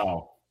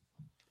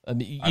 I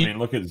mean,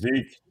 look at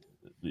Zeke.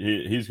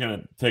 He's going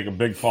to take a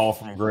big fall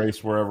from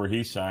grace wherever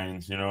he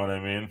signs. You know what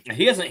I mean?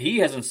 He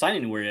hasn't signed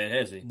anywhere yet,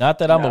 has he? Not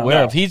that I'm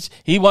aware of.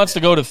 He wants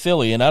to go to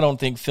Philly, and I don't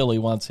think Philly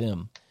wants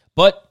him.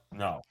 But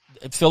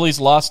Philly's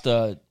lost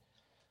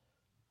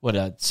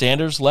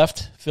Sanders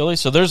left Philly,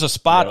 so there's a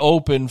spot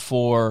open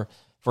for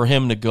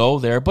him to go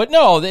there. But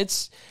no,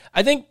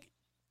 I think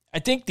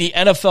the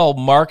NFL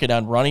market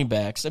on running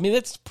backs, I mean,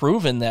 it's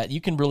proven that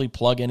you can really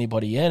plug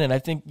anybody in, and I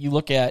think you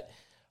look at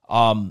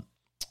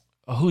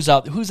who's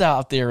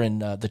out there in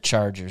the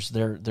Chargers,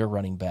 their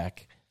running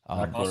back.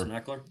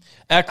 Eckler.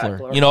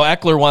 Eckler. You know,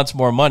 Eckler wants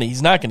more money.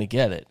 He's not going to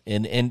get it,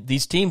 and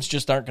these teams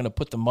just aren't going to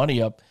put the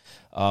money up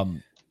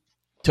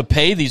to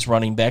pay these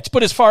running backs.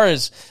 But as far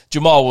as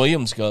Jamaal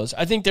Williams goes,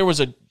 I think there was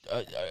a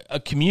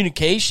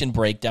communication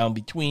breakdown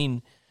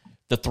between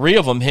the three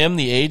of them, him,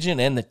 the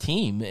agent, and the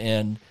team.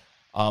 And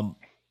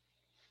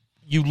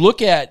you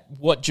look at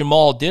what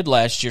Jamaal did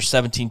last year,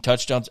 17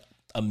 touchdowns,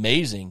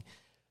 amazing.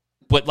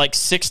 But like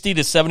 60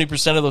 to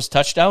 70% of those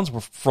touchdowns were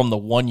from the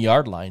 1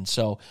 yard line.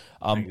 So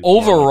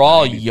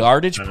overall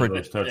yardage,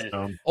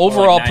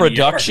 overall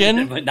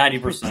production,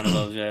 90% of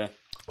those,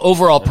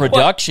 Overall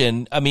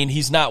production, I mean,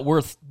 he's not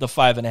worth the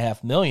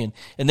 $5.5 million.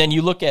 And then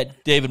you look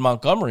at David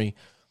Montgomery.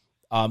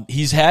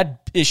 He's had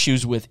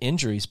issues with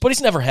injuries, but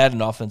he's never had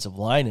an offensive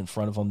line in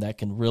front of him that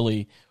can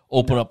really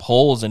open up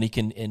holes and he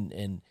can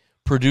and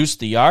produce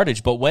the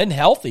yardage. But when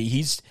healthy,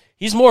 he's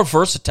more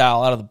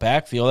versatile out of the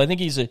backfield. I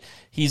think he's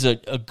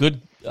a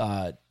good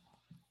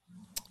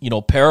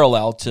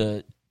parallel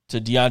to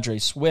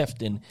DeAndre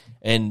Swift,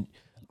 and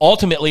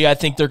ultimately I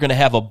think they're going to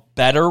have a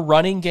better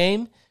running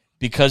game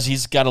because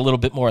he's got a little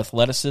bit more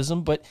athleticism.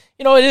 But,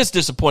 it is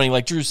disappointing.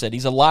 Like Drew said,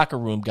 he's a locker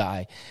room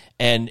guy.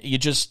 And you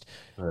just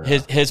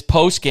his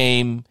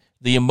post-game,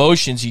 the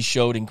emotions he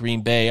showed in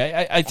Green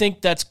Bay, I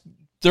think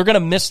they're going to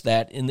miss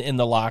that in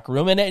the locker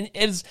room. And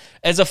as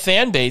a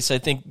fan base, I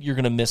think you're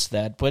going to miss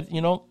that. But,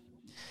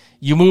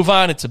 you move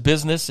on. It's a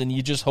business, and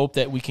you just hope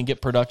that we can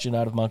get production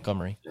out of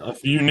Montgomery.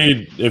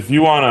 If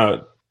you want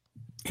to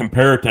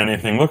compare it to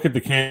anything, look at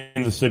the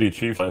Kansas City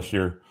Chiefs last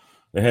year.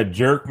 They had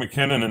Jerick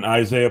McKinnon and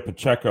Isaiah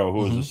Pacheco, who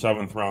was a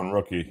seventh-round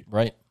rookie.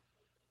 Right.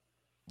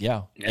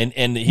 Yeah.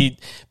 And he,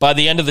 by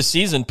the end of the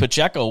season,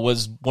 Pacheco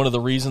was one of the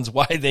reasons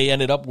why they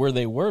ended up where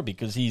they were,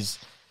 because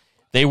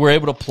they were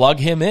able to plug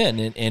him in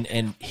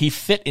and he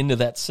fit into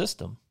that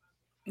system.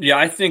 Yeah,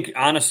 I think,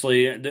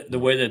 honestly, the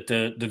way that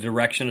the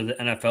direction of the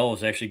NFL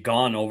has actually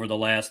gone over the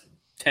last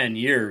 10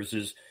 years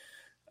is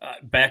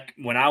back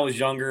when I was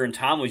younger and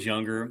Tom was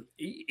younger,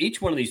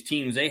 each one of these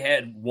teams, they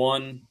had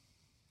one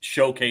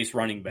showcase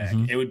running back.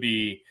 It would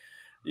be,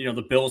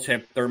 the Bills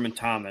had Thurman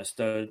Thomas.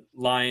 The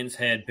Lions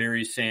had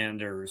Barry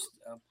Sanders.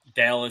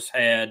 Dallas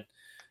had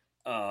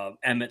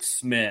Emmitt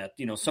Smith.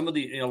 Some of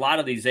the, a lot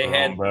of these, they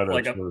had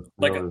like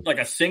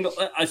a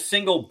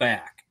single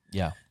back.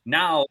 Yeah.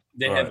 Now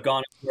they have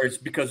gone where it's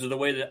because of the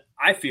way that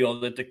I feel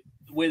that the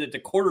way that the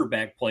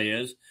quarterback play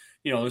is.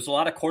 There's a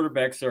lot of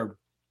quarterbacks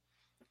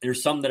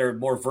there's some that are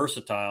more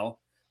versatile,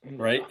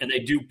 right? And they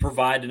do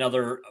provide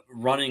another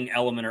running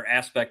element or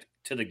aspect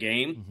to the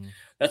game.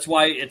 That's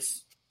why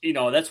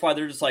that's why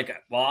they're just like,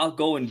 well, I'll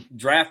go and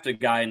draft a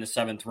guy in the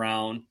 7th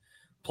round,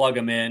 plug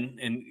him in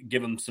and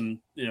give him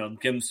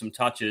some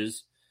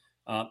touches,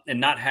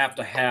 and not have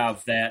to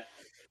have that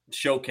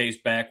showcase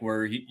back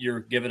where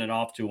you're giving it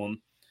off to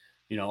him,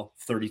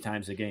 30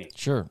 times a game.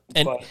 Sure.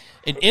 And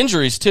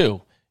injuries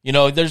too.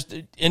 There's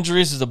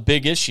injuries is a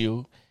big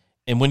issue.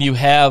 And when you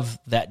have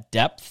that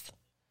depth,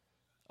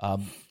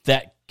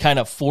 that kind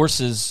of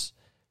forces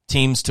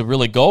teams to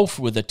really go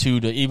with a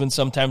 2 to even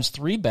sometimes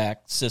 3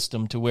 back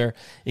system, to where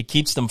it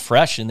keeps them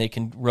fresh and they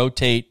can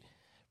rotate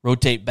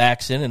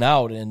backs in and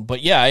out.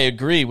 But yeah, I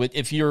agree with,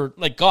 if you're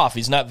like Goff,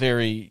 he's not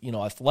very,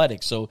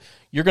 athletic. So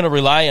you're going to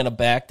rely on a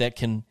back that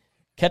can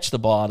catch the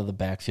ball out of the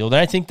backfield.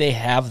 And I think they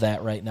have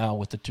that right now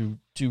with the two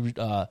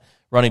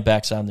running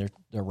backs on their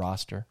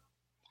roster.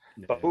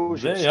 But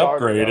who's they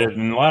upgraded,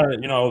 and a lot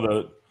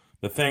of,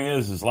 the thing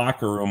is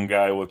locker room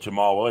guy with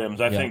Jamaal Williams.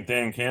 I think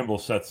Dan Campbell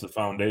sets the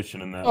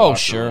foundation in that. Oh,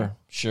 sure.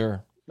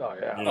 Oh,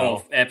 yeah.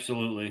 Oh,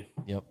 absolutely.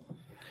 Yep.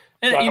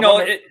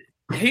 And,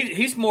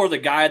 he's more the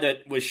guy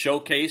that was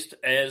showcased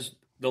as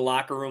the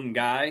locker room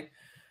guy,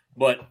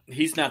 but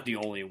he's not the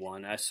only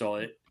one. I saw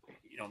it.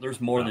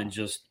 There's more than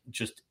just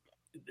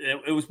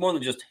it was more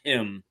than just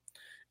him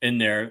in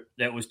there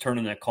that was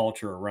turning that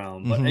culture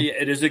around. But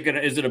is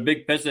it a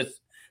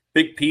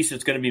big piece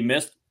that's going to be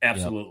missed?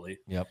 Absolutely.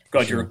 Yep. Go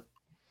ahead, Drew.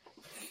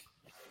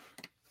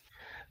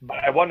 But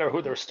I wonder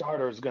who their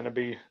starter is going to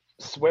be,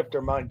 Swift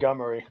or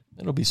Montgomery.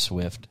 It'll be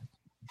Swift.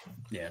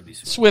 Yeah, it'll be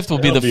Swift. Swift will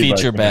be the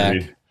feature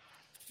back.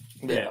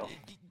 Yeah.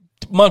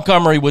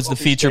 Montgomery was the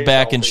feature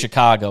back in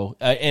Chicago.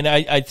 And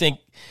I think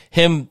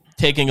him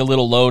taking a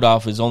little load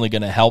off is only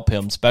going to help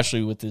him,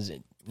 especially with his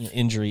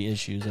injury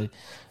issues.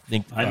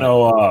 I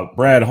know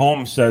Brad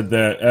Holmes said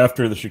that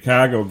after the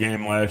Chicago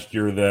game last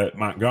year that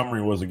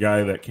Montgomery was a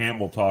guy that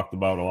Campbell talked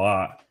about a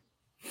lot,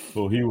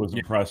 who he was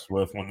impressed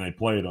with when they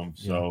played him.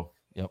 So.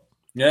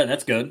 Yeah,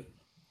 that's good.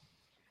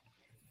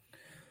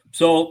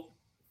 So,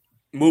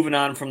 moving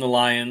on from the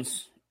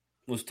Lions,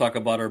 let's talk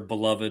about our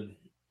beloved,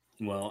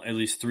 well, at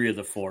least 3 of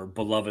the 4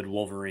 beloved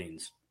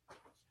Wolverines.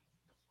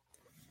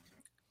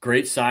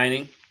 Great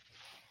signing.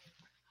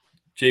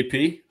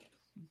 JP,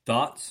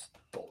 thoughts?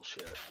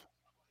 Bullshit.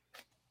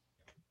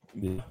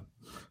 Yeah.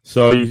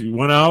 So you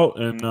went out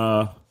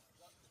and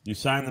you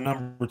signed the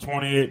number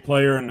 28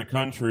 player in the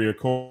country,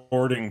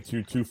 according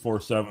to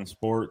 247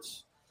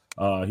 Sports.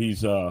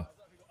 He's a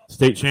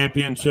state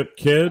championship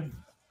kid.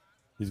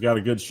 He's got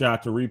a good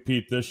shot to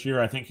repeat this year.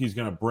 I think he's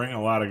going to bring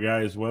a lot of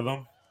guys with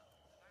him.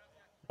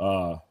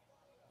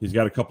 He's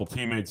got a couple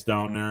teammates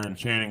down there, and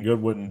Channing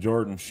Goodwood and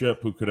Jordan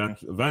Shipp, who could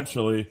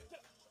eventually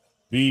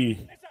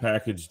be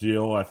package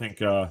deal. I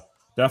think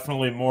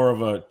definitely more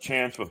of a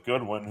chance with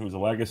Goodwin, who's a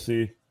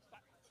legacy,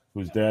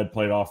 whose dad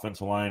played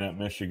offensive line at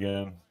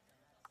Michigan.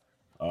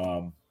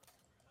 So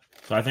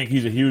I think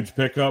he's a huge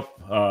pickup.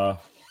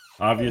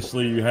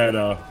 Obviously, you had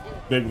a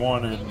big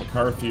one in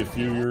McCarthy a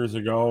few years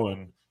ago,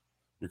 and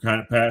you're kind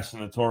of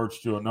passing the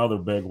torch to another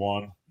big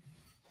one,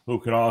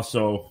 who's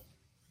also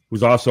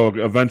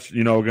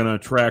eventually, going to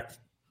attract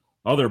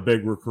other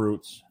big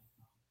recruits.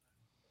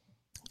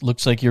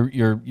 Looks like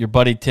your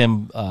buddy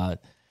Tim,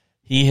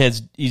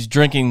 he's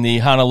drinking the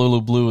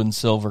Honolulu Blue and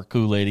Silver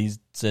Kool-Aid. He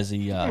says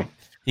he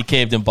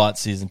caved and bought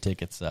season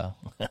tickets. So.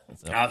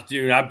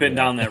 Dude, I've been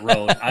down that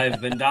road. I've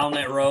been down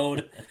that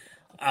road.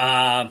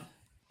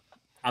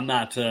 I'm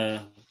not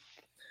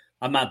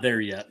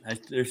there yet.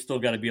 There's still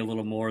got to be a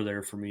little more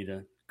there for me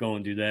to go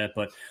and do that.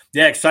 But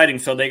yeah, exciting.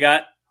 So they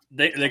got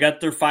their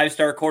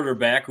 5-star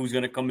quarterback who's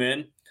going to come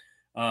in.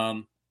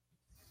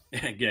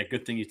 Yeah,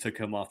 good thing you took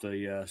him off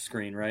the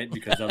screen, right?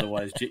 Because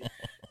otherwise,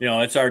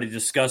 it's already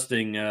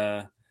disgusting.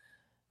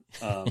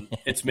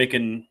 It's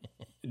making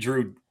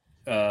Drew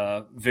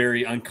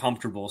very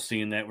uncomfortable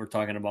seeing that we're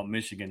talking about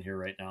Michigan here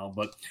right now.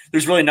 But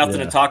there's really nothing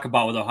to talk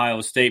about with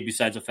Ohio State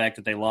besides the fact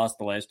that they lost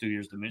the last 2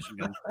 years to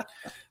Michigan.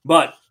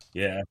 But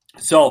yeah,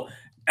 so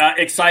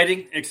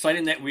exciting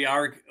that we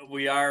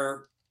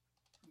are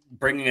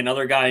bringing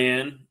another guy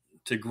in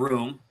to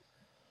groom.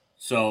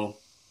 So,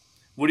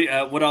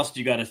 what else do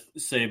you got to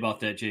say about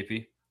that,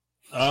 JP?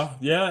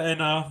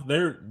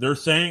 They're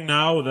saying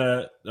now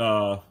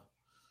that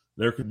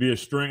there could be a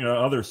string of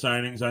other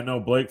signings. I know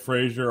Blake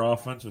Frazier,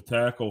 offensive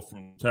tackle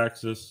from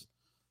Texas,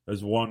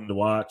 is one to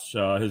watch.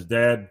 His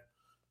dad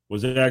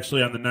was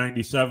actually on the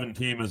 97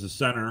 team as a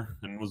center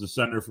and was a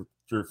center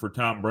for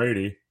Tom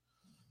Brady.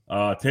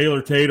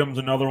 Taylor Tatum's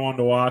another one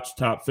to watch,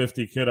 top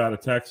 50 kid out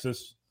of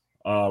Texas,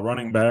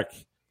 running back.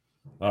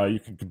 You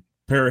can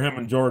compare him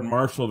and Jordan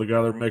Marshall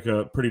together, make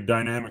a pretty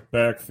dynamic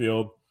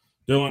backfield.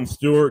 Dylan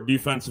Stewart,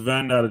 defensive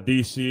end out of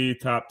D.C.,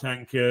 top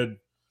 10 kid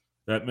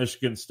that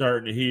Michigan's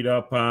starting to heat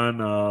up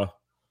on.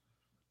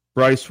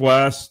 Bryce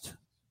West,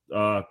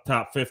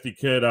 top 50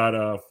 kid out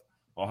of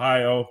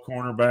Ohio,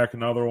 cornerback,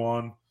 another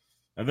one.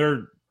 And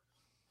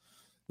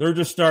they're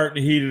just starting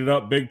to heat it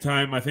up big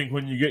time. I think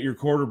when you get your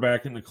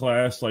quarterback in the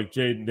class like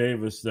Jaydyn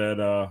Davis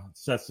that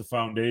sets the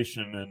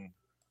foundation and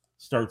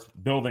starts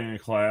building a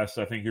class,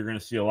 I think you're going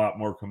to see a lot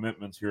more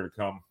commitments here to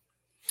come.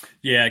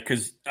 Yeah,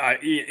 because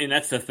and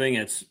that's the thing.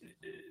 It's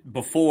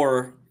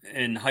before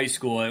in high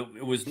school,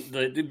 it was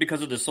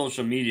because of the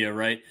social media,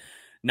 right?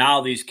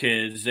 Now these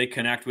kids, they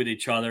connect with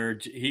each other.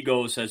 He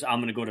says, I'm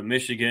going to go to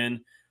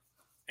Michigan.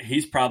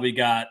 He's probably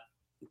got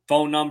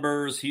phone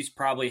numbers. He's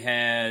probably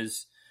had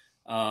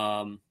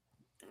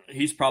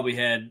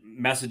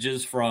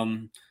messages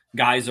from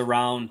guys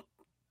around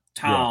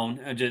town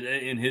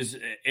in his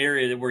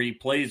area where he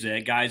plays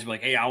at. Guys are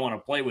like, hey, I want to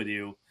play with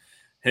you.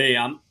 Hey,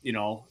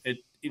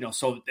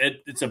 so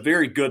it's a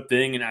very good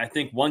thing. And I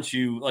think once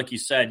you, like you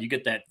said, you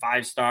get that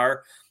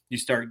 5-star, you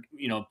start,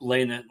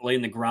 laying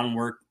the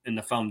groundwork and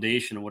the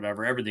foundation or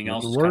whatever, everything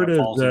else the word kind of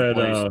falls into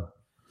place.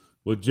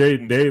 With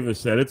Jaydyn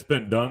Davis, that it's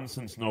been done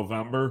since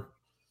November,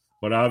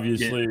 but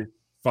obviously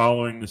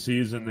following the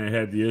season, they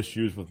had the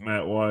issues with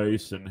Matt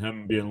Weiss and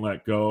him being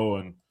let go,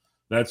 and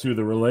that's who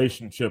the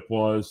relationship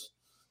was.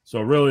 So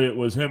really it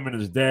was him and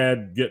his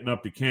dad getting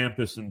up to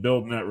campus and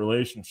building that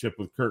relationship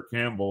with Kurt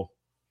Campbell,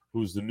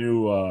 who's the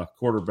new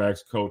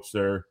quarterbacks coach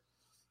there.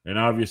 And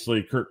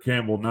obviously Kurt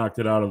Campbell knocked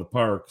it out of the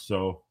park,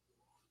 so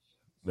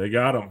they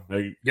got him.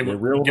 They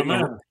reeled him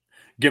in.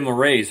 Give him a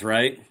raise,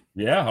 right?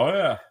 Yeah, oh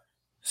yeah.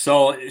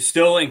 So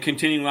still in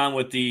continuing on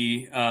with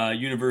the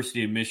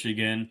University of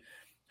Michigan,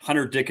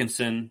 Hunter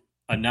Dickinson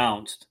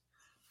announced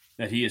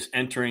that he is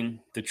entering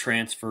the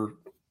transfer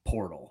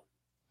portal.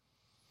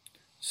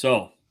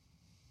 So,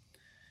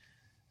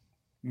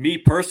 me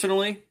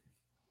personally,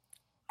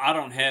 I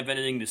don't have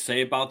anything to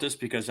say about this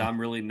because I'm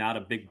really not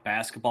a big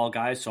basketball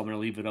guy, so I'm going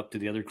to leave it up to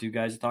the other two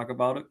guys to talk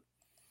about it.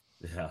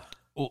 Yeah.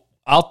 Well,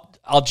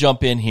 I'll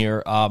jump in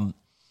here.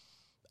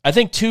 I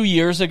think 2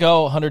 years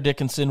ago, Hunter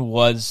Dickinson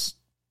was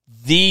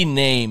the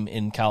name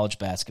in college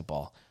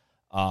basketball.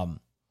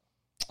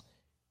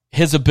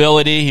 His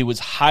ability, he was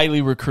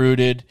highly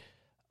recruited,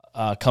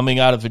 coming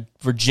out of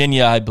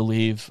Virginia, I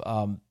believe.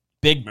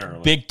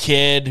 Big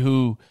kid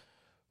who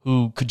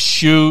could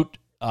shoot.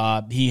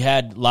 He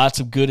had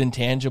lots of good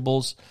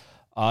intangibles.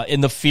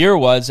 And the fear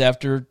was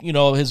after,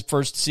 his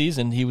first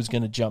season, he was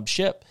going to jump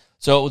ship.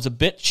 So it was a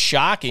bit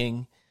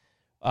shocking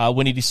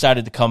when he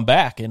decided to come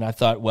back. And I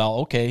thought, well,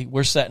 okay,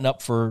 we're setting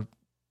up for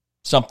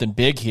something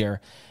big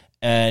here.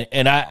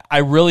 And I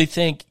really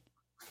think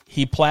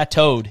he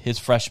plateaued his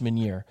freshman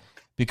year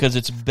because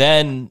it's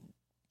been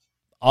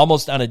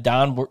almost on a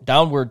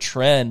downward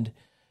trend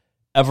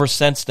ever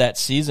since that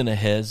season of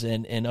his.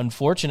 And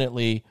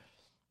unfortunately,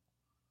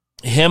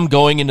 him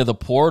going into the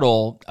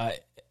portal,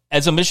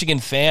 as a Michigan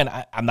fan,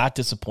 I'm not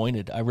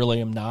disappointed. I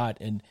really am not.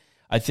 And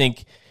I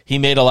think he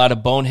made a lot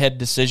of bonehead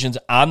decisions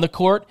on the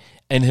court,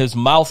 and his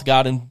mouth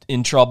got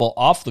in trouble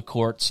off the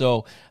court.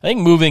 So I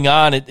think moving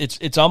on,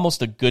 it's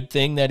almost a good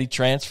thing that he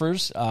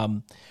transfers.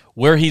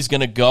 Where he's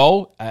going to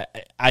go,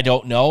 I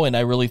don't know, and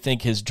I really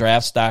think his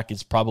draft stock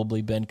has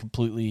probably been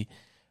completely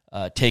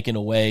taken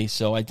away.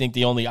 So I think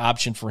the only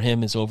option for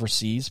him is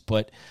overseas.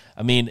 But,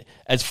 I mean,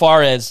 as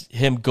far as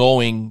him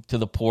going to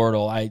the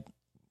portal,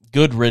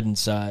 good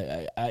riddance.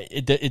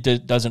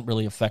 It doesn't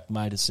really affect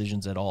my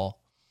decisions at all.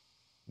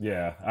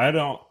 Yeah, I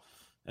don't.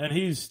 And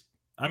he's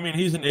an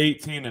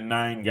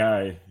 18-9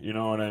 guy. You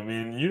know what I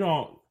mean?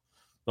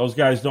 Those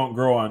guys don't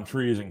grow on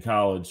trees in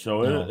college,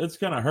 so it's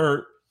going to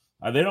hurt.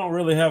 They don't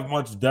really have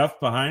much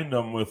depth behind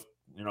them with,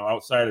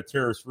 outside of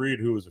Terrace Reed,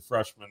 who was a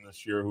freshman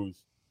this year,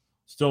 who's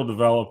still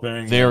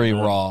developing. Very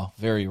raw.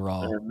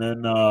 And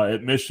then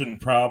admission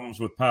problems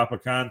with Papa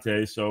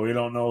Conte, so we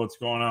don't know what's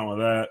going on with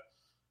that.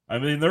 I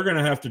mean, they're going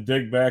to have to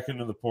dig back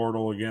into the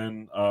portal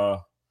again.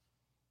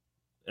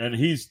 And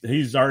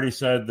he's already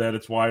said that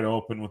it's wide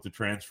open with the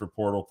transfer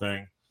portal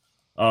thing.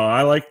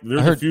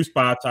 There's a few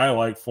spots I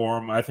like for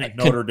him. I think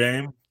Notre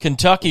Dame.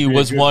 Kentucky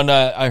was one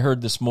I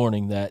heard this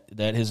morning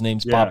that his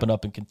name's popping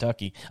up in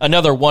Kentucky.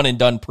 Another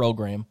one-and-done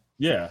program.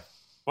 Yeah.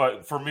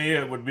 But for me,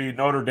 it would be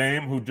Notre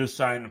Dame, who just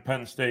signed a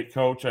Penn State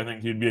coach. I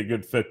think he'd be a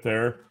good fit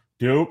there.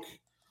 Duke,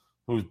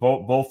 who's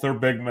both their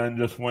big men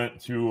just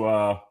went to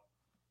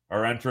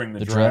are entering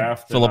the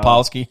draft.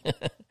 Filipowski.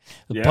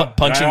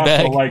 Punching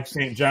bag. I also like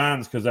St.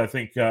 John's because I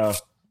think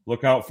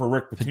look out for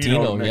Rick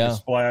Pitino to make a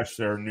splash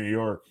there in New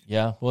York.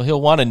 Yeah, well,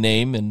 he'll want a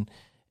name,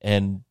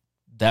 and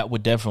that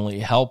would definitely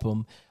help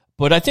him.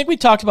 But I think we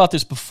talked about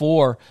this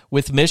before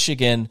with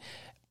Michigan.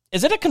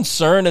 Is it a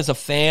concern as a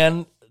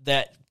fan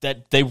that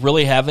they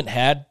really haven't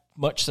had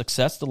much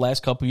success the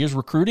last couple of years?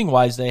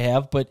 Recruiting-wise, they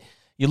have, but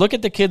you look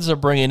at the kids they're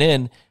bringing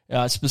in,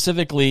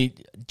 specifically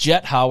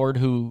Jet Howard,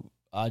 who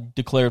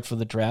declared for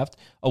the draft,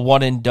 a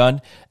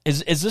one-and-done.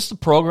 Is this the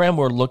program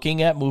we're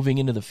looking at moving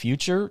into the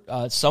future,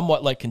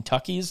 somewhat like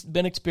Kentucky's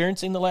been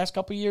experiencing the last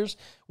couple of years,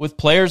 with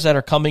players that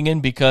are coming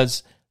in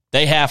because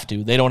they have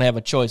to. They don't have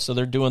a choice, so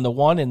they're doing the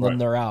one, and then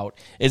they're out.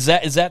 Is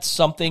that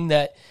something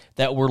that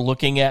we're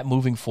looking at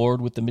moving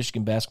forward with the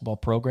Michigan basketball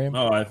program?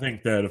 No, I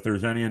think that if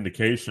there's any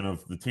indication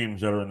of the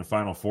teams that are in the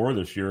Final Four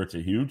this year, it's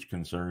a huge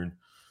concern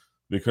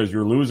because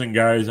you're losing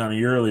guys on a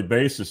yearly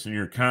basis and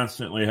you're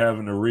constantly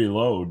having to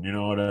reload. You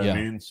know what I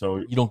mean? So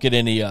you don't get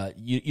any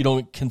you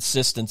don't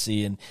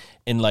consistency and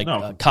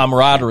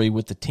camaraderie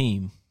with the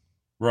team.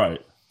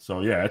 Right.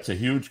 So, yeah, it's a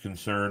huge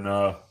concern.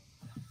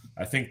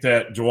 I think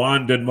that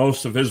Juwan did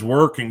most of his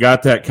work and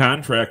got that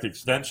contract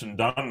extension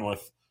done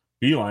with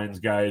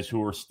Beeline's guys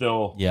who are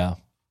still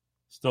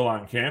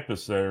on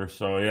campus there.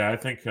 So, yeah, I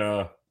think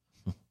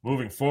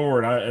moving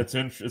forward, it's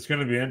going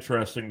to be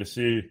interesting to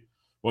see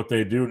what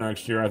they do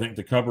next year. I think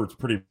the cupboard's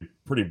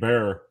pretty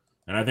bare,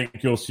 and I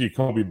think you'll see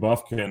Kobe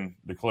Buffkin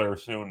declare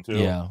soon too.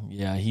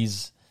 Yeah,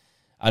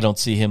 I don't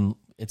see him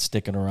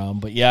sticking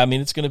around, but yeah, I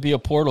mean it's going to be a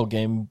portal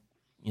game,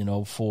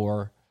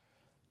 for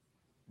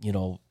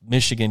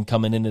Michigan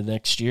coming into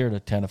next year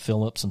to kind of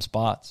fill up some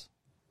spots.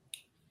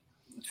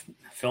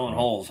 Filling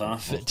holes, huh?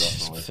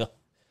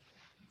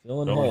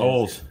 Filling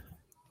holes.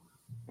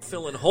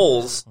 Filling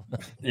holes.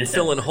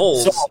 Filling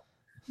holes.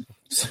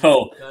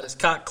 So got his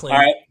cock clean. All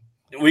right,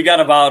 we got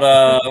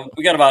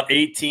about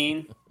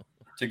 18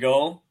 to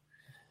go.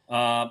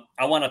 I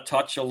want to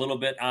touch a little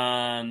bit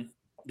on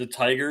the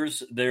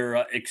Tigers. Their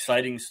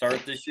exciting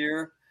start this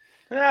year.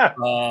 Yeah.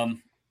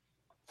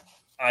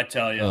 I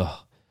tell you.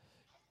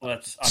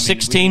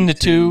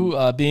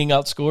 16-2, being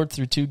outscored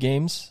through 2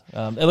 games.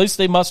 At least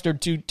they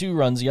mustered two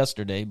runs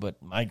yesterday, but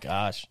my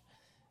gosh.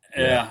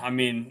 Yeah, I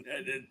mean,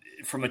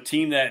 from a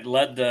team that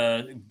led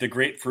the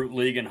Grapefruit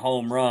League in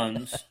home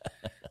runs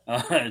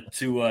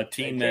to a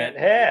team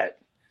that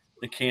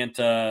they can't.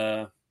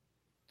 I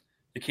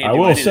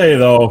will say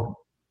though,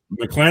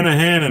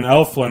 McClanahan and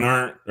Elflin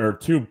are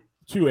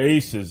two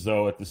aces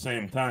though at the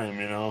same time.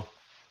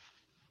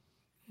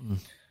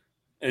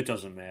 It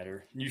doesn't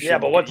matter.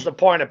 But what's the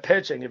point of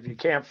pitching if you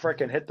can't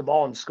frickin' hit the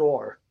ball and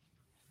score?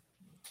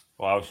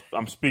 Well,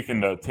 I'm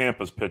speaking to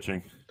Tampa's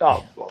pitching.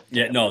 Oh, well,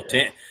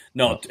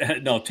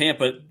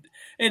 Tampa,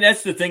 and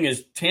that's the thing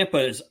is Tampa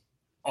is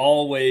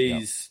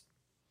always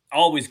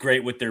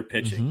great with their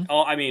pitching. Mm-hmm.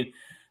 I mean,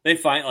 they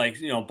find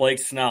Blake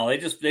Snell.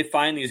 They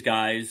find these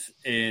guys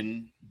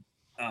in.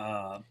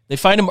 They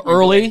find them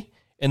early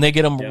and they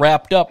get them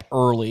wrapped up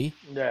early.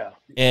 Yeah,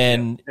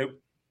 and.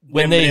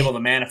 When they're able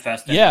to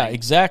manifest it. Yeah,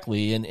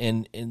 exactly.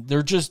 And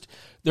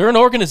they're an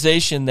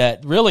organization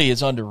that really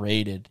is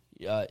underrated.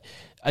 I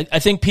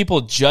think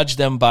people judge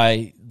them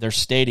by their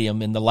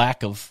stadium and the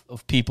lack of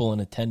people in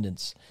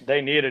attendance.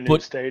 They need a new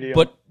stadium.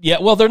 But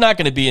they're not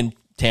going to be in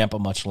Tampa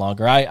much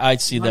longer. I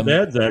see them. My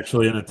dad's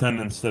actually in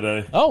attendance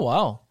today. Oh,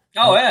 wow.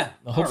 Oh, yeah.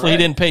 Hopefully he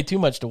didn't pay too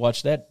much to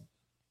watch that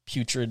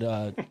putrid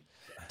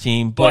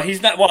team. But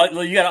he's not.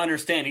 Well, you got to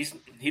understand,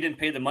 he didn't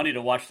pay the money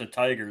to watch the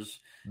Tigers.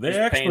 They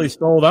actually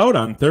sold out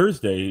on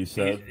Thursday, he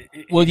said.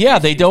 Well, yeah,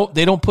 they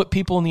don't put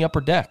people in the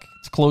upper deck.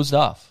 It's closed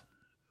off.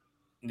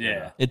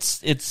 Yeah.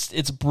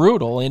 It's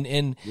brutal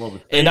and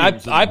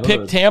I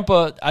picked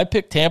Tampa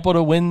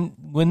to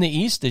win the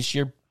East this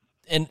year,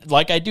 and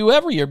like I do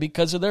every year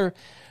because of their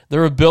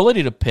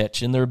ability to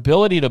pitch and their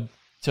ability to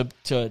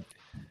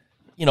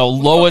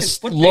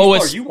lowest. What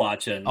are you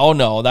watching? Oh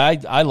no,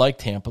 I like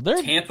Tampa.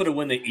 Tampa to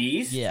win the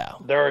East. Yeah,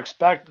 they're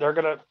expected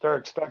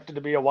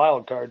to be a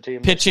wild card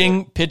team.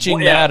 Pitching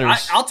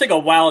matters. I'll take a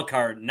wild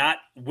card, not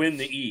win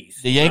the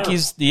East. The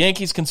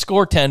Yankees can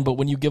score 10, but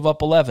when you give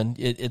up 11,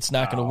 it's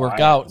not going to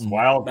work out.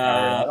 Wild card.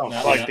 I don't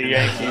like the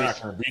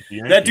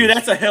Yankees.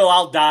 That's a hill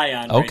I'll die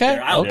on. Okay,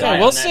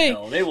 we'll see.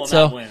 They will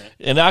not win it.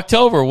 In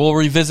October, we'll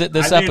revisit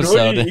this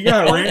episode. You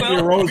got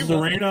Randy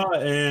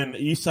Rosarena and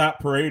Aesop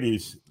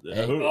Paredes.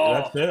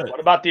 That's it. What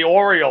about the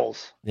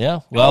Orioles?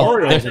 Yeah, well,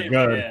 Orioles are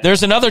good.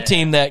 There's another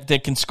team that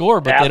can score,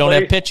 but they don't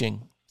have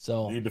pitching.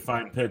 So need to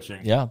find pitching.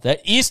 Yeah,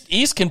 that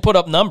East can put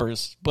up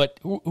numbers, but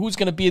who's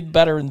going to be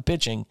better in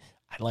pitching?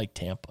 I like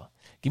Tampa.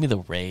 Give me the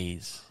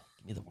Rays.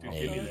 I know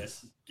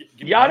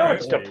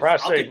it's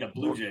depressing. I'll take the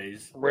Blue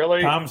Jays.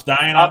 Really? Tom's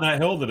dying on that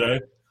hill today.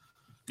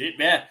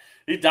 Man,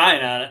 he's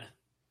dying on it.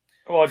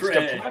 Well, it's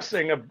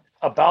depressing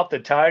about the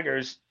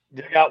Tigers.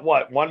 They got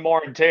one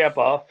more in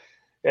Tampa,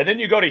 and then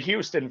you go to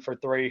Houston for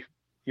 3.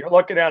 You're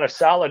looking at a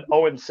solid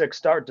 0-6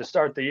 start to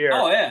start the year.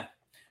 Oh yeah,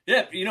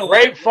 Yeah, you know,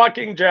 great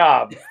fucking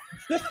job.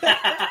 And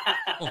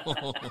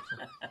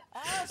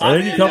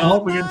then you come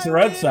home against the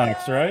Red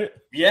Sox, right?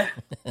 Yeah.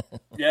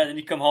 Yeah, then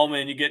you come home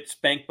and you get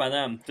spanked by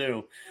them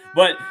too.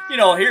 But, you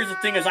know, here's the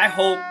thing is I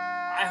hope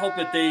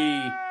that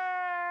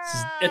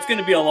it's going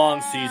to be a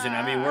long season.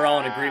 I mean, we're all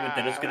in agreement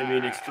that it's going to be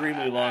an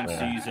extremely long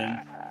season.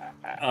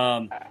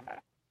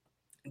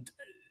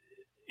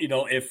 You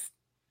know, if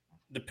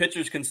the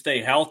pitchers can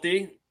stay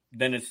healthy,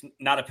 then it's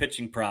not a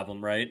pitching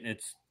problem, right?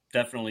 It's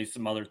definitely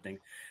some other thing.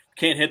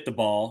 Can't hit the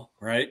ball,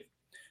 right?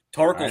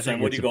 Torkelson,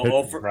 would you go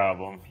over?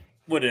 Problem.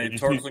 Would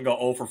Torkelson go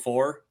 0 for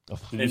 4?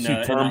 Did you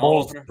see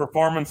Turnbull's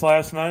performance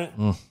last night?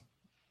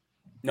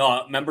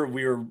 No, remember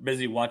we were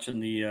busy watching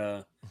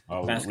the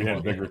basketball. We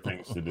had bigger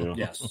things to do.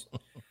 Yes.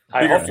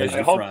 I hope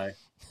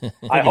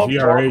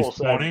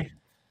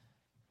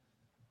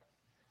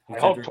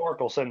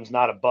Torkelson's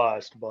not a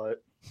bust,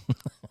 but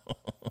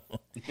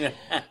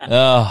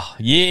oh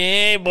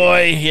yeah,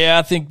 boy, yeah.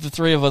 I think the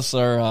three of us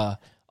are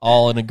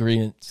all in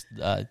agreement.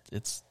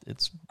 It's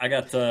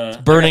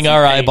burning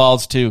our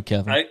eyeballs too,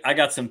 Kevin. I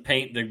got some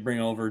paint to bring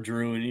over,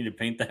 Drew. We need to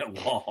paint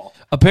that wall.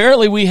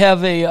 Apparently, we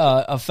have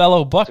a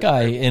fellow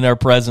Buckeye in our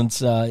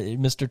presence.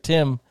 Mr.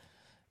 Tim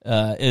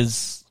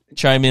is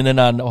chiming in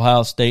on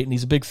Ohio State, and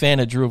he's a big fan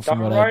of Drew from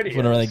what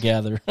I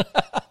gather.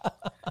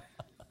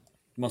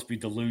 Must be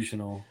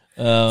delusional.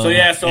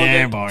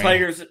 The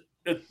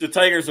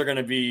Tigers are going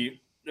to be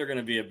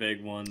a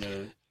big one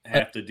to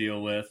have to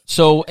deal with.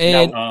 So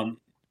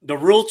the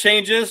rule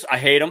changes, I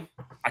hate them.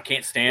 I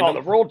can't stand them.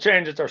 The rule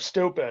changes are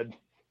stupid.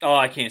 Oh,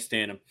 I can't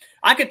stand them.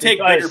 I could take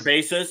bigger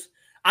bases.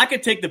 I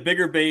could take the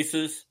bigger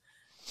bases,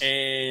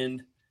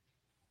 and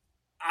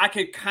I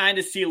could kind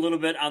of see a little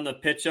bit on the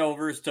pitch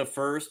overs to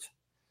first.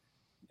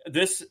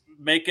 This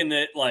making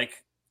it like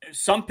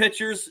some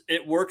pitchers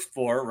it works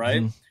for,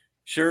 right?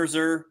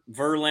 Scherzer,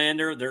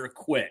 Verlander, they're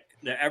quick.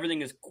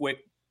 Everything is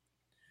quick.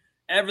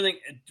 Everything,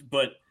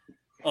 but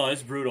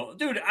it's brutal,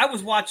 dude. I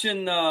was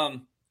watching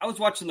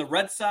the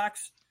Red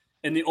Sox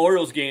and the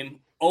Orioles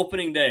game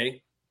opening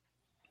day,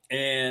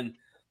 and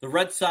the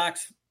Red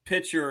Sox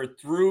pitcher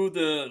threw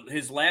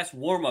his last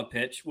warm up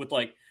pitch with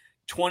like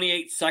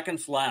 28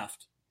 seconds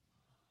left.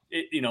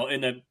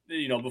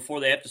 Before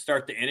they have to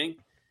start the inning,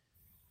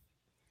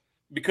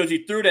 because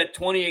he threw that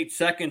 28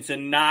 seconds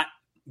and not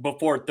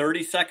before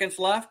 30 seconds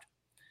left.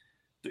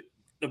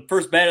 The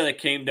first batter that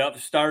came up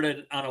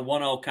started on a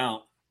 1-0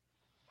 count.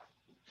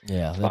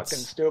 Yeah, that's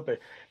fucking stupid.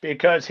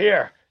 Because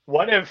here,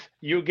 what if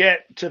you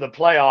get to the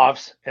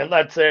playoffs and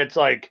let's say it's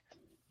like,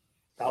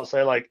 I'll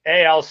say like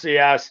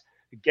ALCS,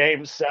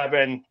 game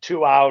 7,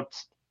 2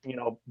 outs,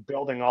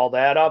 building all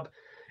that up.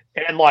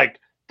 And like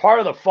part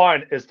of the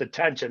fun is the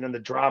tension and the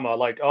drama.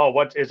 Like,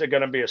 what is it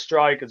going to be a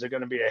strike? Is it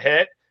going to be a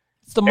hit?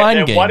 It's the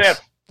mind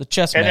games. The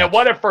chess match. And then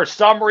what if for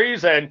some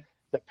reason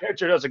the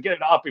pitcher doesn't get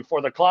it off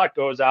before the clock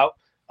goes out?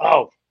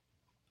 Oh,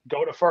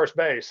 go to first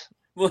base.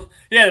 Well,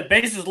 yeah, the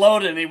base is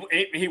loaded, and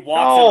he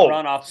walks and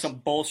run off some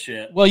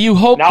bullshit. Well, you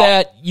hope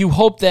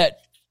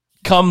that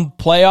come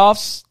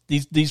playoffs,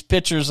 these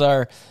pitchers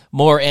are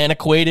more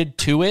antiquated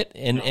to it,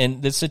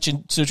 and this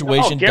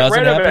situation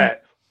doesn't happen.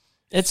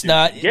 It's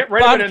not. Get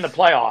rid of it in the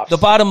playoffs. The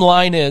bottom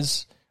line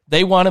is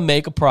they want to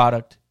make a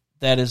product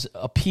that is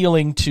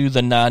appealing to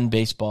the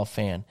non-baseball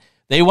fan.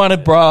 They want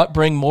to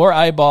bring more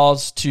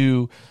eyeballs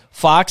to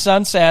Fox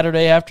on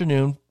Saturday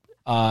afternoon,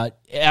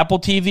 Apple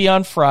TV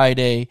on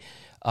Friday,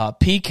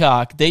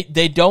 Peacock.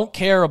 They don't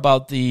care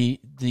about the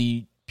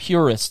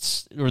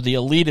purists or the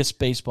elitist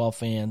baseball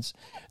fans.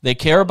 They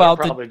care about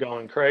probably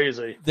going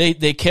crazy.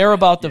 They care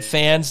about the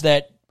fans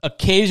that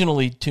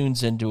occasionally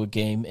tunes into a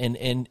game.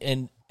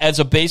 And as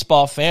a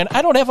baseball fan,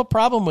 I don't have a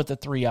problem with a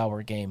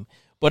 3-hour game,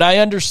 but I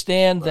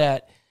understand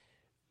that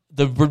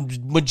the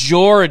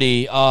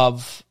majority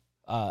of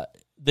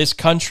this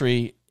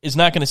country is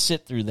not going to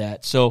sit through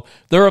that. So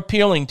they're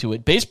appealing to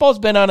it. Baseball's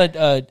been on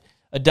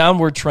a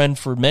downward trend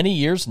for many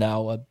years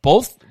now,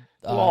 both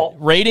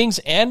ratings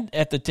and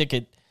at the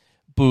ticket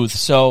booth.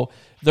 So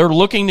they're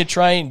looking to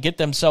try and get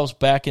themselves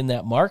back in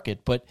that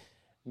market. But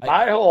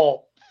my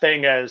whole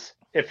thing is,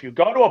 if you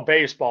go to a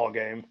baseball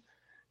game,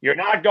 you're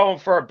not going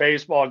for a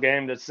baseball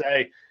game to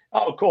say,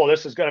 oh, cool,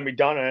 this is going to be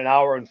done in an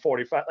hour and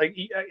 45. Like,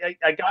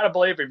 I got to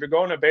believe if you're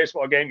going to a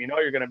baseball game,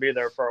 you're going to be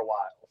there for a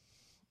while.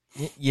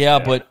 Yeah,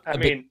 but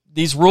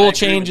these rule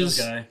changes.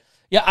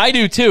 Yeah, I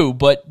do too,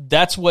 but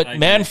that's what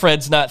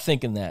Manfred's not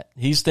thinking that.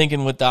 He's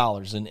thinking with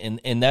dollars,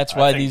 and that's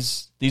why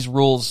these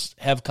rules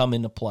have come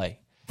into play.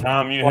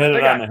 Tom, you hit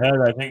it on the head.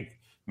 I think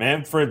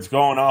Manfred's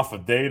going off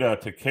of data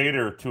to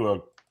cater to a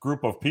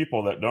group of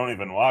people that don't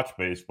even watch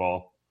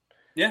baseball.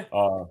 Yeah.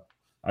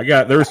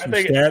 There's some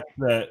stats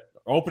that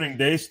opening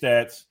day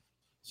stats.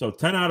 So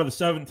 10 out of the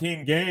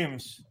 17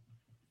 games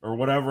or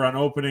whatever on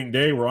opening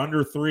day were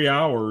under 3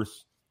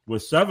 hours,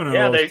 with 7 of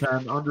those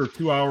 10 under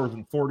 2 hours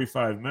and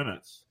 45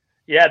 minutes.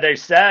 Yeah, they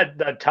said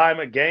the time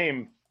of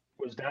game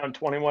was down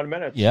 21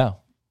 minutes. Yeah.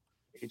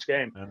 Each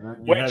game.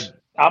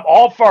 I'm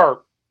all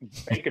for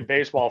making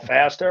baseball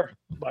faster,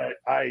 but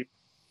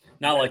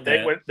not like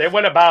they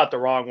went about it the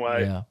wrong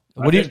way. Yeah.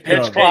 What do you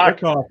pitch clock?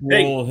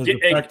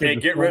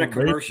 Get rid of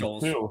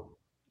commercials. Too.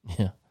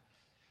 Yeah.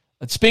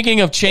 Speaking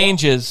of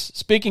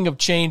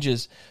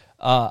changes,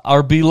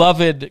 our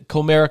beloved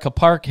Comerica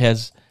Park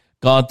has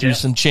gone through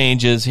some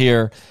changes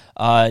here.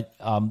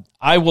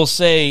 I will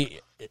say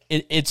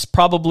it's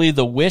probably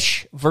the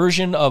Wish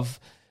version of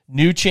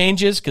new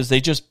changes because they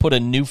just put a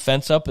new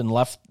fence up and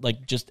left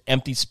like just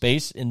empty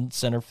space in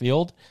center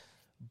field.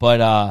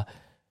 But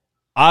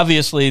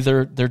obviously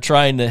they're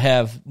trying to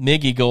have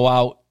Miggy go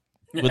out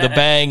with a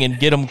bang and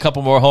get him a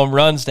couple more home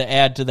runs to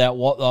add to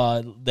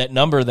that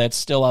number that's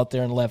still out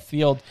there in left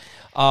field.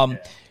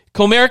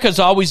 Comerica's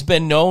always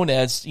been known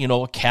as,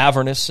 a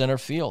cavernous center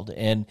field,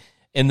 and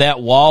that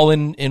wall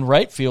in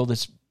right field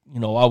has,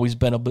 always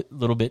been a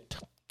little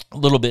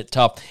bit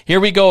tough. Here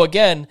we go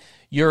again.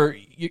 You're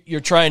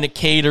trying to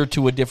cater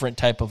to a different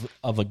type of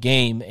a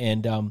game,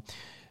 and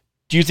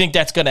do you think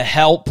that's going to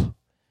help?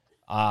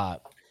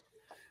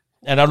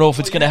 And I don't know if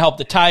it's going to help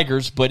the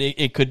Tigers, but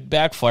it could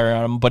backfire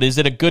on them. But is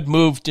it a good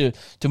move to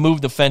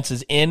move the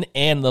fences in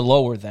and to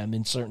lower them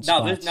in certain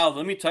spots? Now,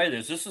 let me tell you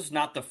this. This is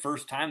not the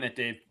first time that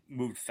they've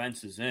moved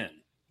fences in.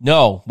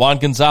 No, Juan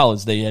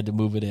Gonzalez, they had to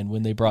move it in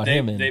when they brought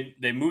him in.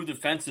 They moved the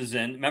fences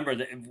in. Remember,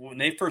 when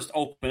they first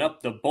opened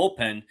up, the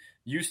bullpen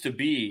used to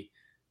be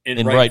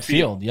in right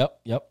field.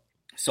 Yep.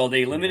 So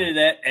they eliminated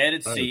that,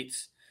 added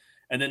seats.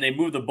 And then they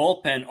moved the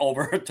bullpen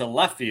over to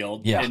left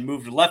field and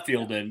moved left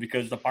field in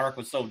because the park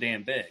was so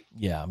damn big.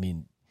 Yeah, I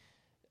mean.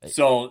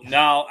 So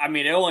now,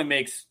 it only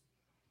makes,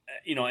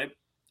 sense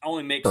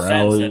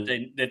that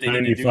they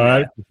need to do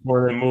that.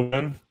 Before they move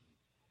in.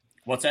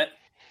 What's that?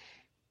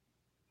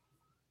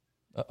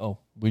 I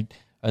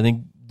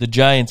think the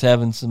Giants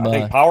having some. I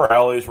think power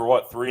alleys were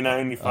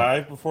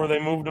 $3.95 before they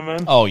moved them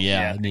in. Oh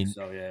yeah, I mean,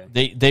 so, yeah.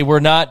 They were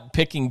not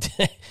picking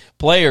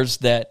players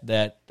that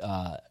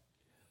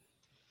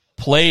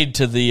played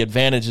to the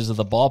advantages of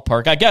the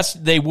ballpark. I guess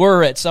they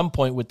were at some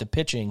point with the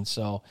pitching.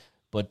 So,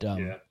 but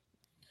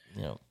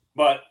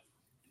but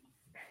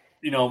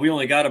we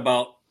only got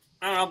about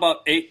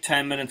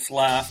 8-10 minutes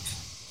left.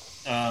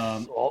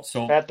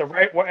 So at the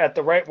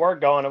rate we're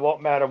going, it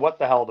won't matter what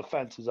the hell the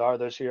fences are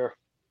this year.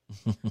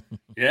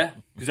 Yeah,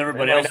 because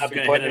everybody else is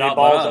going to hit it out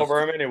balls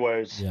over him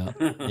anyways.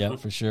 Yeah,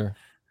 for sure.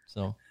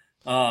 So,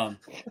 so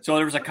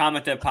there was a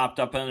comment that popped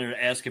up in there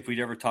to ask if we'd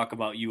ever talk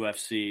about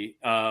UFC.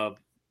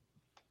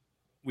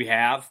 We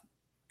have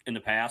in the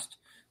past,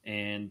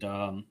 and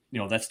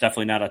that's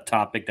definitely not a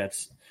topic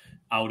that's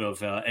out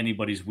of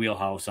anybody's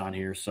wheelhouse on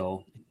here.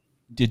 So,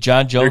 did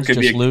John Jones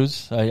just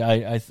lose?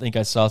 I think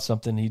I saw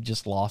something. He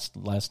just lost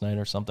last night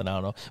or something. I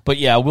don't know, but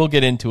yeah, we'll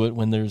get into it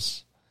when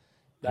there's.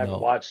 I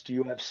haven't watched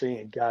UFC,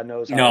 and God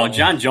knows. No,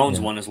 John Jones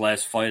won his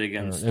last fight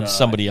against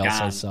somebody else.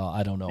 Gon. I saw.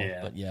 I don't know,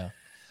 but yeah.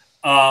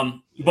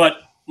 But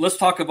let's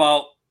talk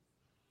about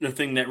the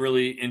thing that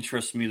really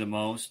interests me the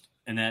most,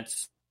 and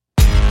that's.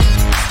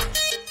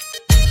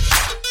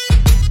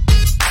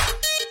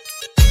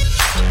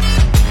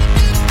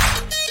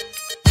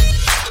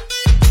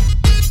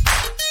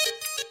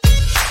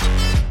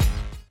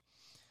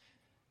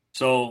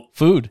 So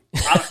food.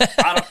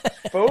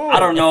 I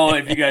don't know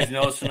if you guys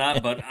know this or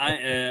not, but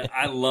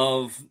I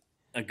love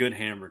a good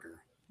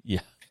hamburger.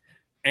 Yeah.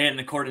 And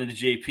according to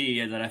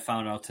JP, that I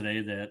found out today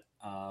that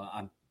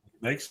I'm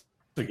makes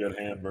a good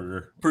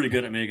hamburger. Pretty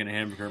good at making a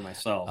hamburger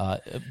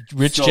myself.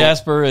 Rich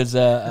Jasper is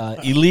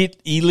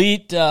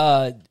elite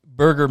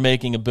burger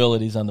making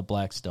abilities on the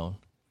Blackstone.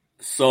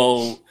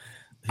 So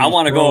I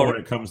want to go when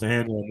it comes to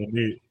handling the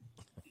meat.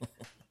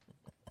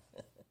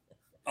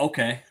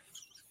 Okay.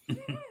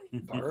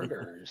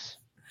 Burgers.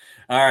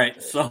 All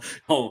right, so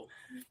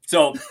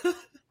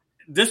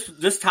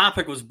this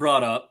topic was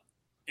brought up,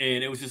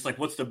 and it was just like,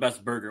 what's the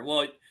best burger?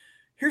 Well,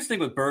 here's the thing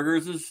with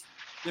burgers is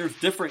there's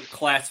different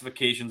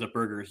classifications of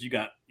burgers. You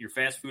got your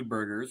fast food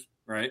burgers,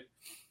 right?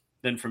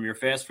 Then from your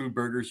fast food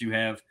burgers, you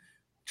have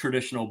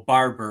traditional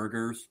bar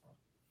burgers.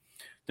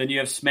 Then you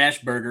have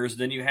smash burgers.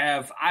 Then you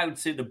have, I would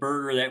say, the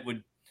burger that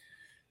would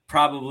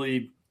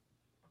probably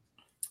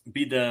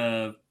be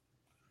the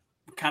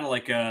kind of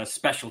like a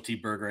specialty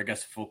burger, I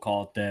guess if we'll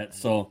call it that.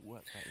 So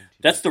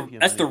that's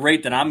the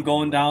rate that I'm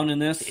going down in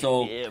this.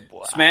 So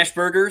smash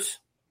burgers,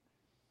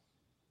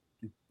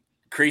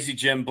 Crazy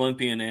Jim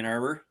Blimpie in Ann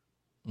Arbor,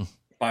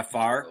 by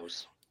far.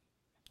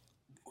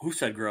 Who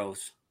said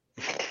gross?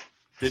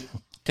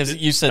 Because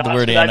you said the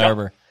word Ann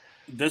Arbor.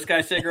 This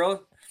guy said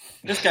gross?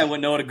 This guy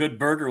wouldn't know what a good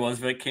burger was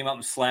if it came up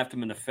and slapped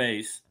him in the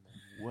face.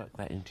 Work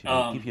that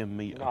into give you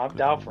meat. I'm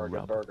down for a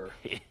good burger.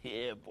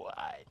 Yeah, boy.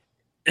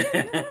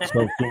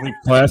 So can we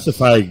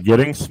classify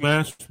getting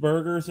smashed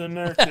burgers in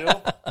there too?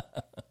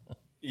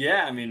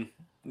 Yeah, I mean,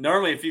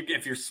 normally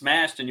if you're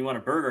smashed and you want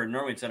a burger,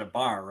 normally it's at a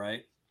bar,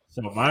 right?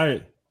 So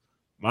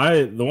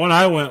the one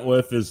I went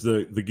with is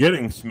the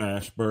getting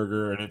smashed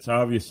burger, and it's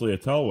obviously a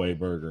Tellway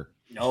burger.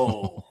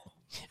 Oh.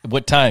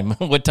 What time?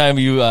 What time are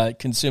you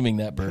consuming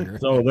that burger?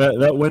 So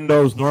that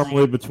window is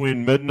normally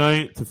between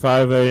midnight to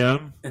 5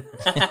 a.m.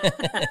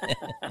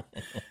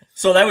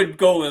 So that would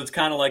go with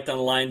kind of like the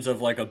lines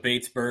of like a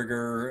Bates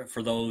burger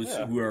for those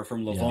who are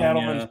from Livonia.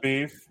 Cattleman's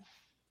beef.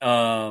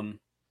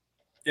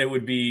 it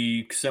would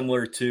be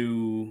similar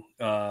to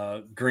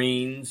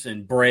Greens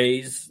and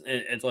Brays.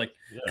 It's like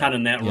kind of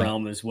in that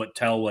realm is what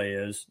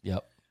Telway is.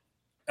 Yep.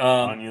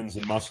 Onions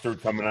and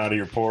mustard coming out of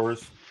your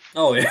pores.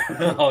 Oh yeah,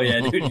 oh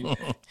yeah, dude.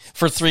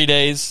 For 3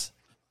 days.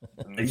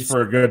 Thanks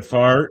for a good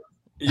fart.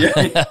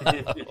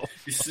 Yeah,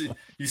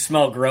 you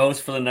smell gross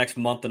for the next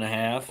month and a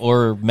half.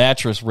 Or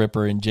mattress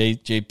ripper in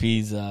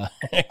JP's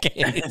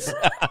case.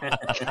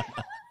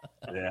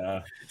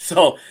 Yeah.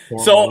 So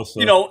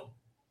you know,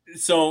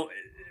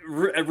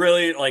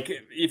 really, like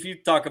if you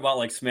talk about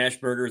like smash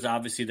burgers,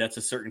 obviously that's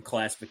a certain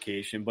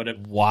classification. But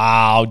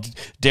wow,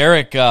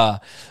 Derek,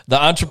 the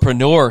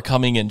entrepreneur,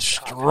 coming in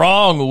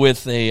strong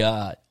with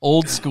a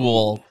old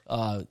school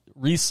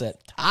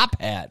reset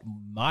top hat.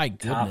 My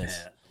goodness.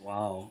 Top hat.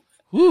 Wow.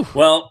 Whew.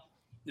 Well,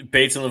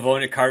 Bates and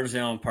Livonia, Carter's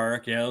Allen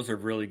Park, yeah, those are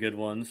really good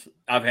ones.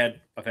 I've had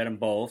them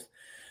both.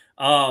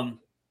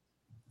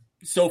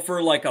 So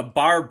for like a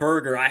bar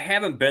burger, I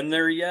haven't been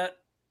there yet,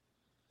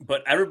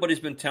 but everybody's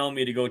been telling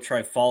me to go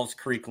try Falls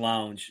Creek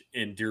Lounge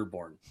in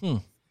Dearborn.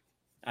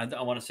 I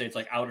want to say it's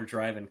like Outer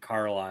Drive in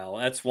Carlisle.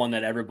 That's one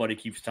that everybody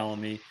keeps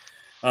telling me.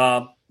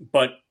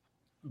 But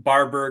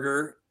bar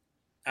burger,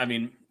 I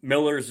mean,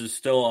 Miller's is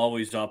still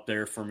always up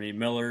there for me.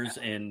 Miller's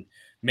and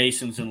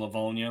Mason's in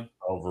Livonia.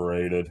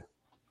 Overrated.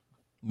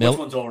 Which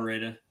one's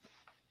overrated?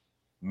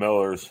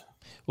 Miller's.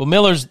 Well,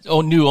 Miller's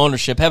new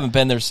ownership. Haven't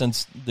been there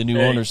since the new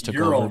owners took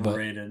you're over.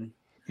 Overrated.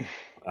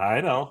 I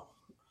know.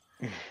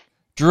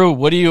 Drew,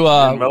 what do you?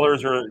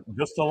 Millers are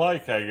just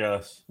alike, I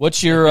guess.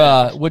 What's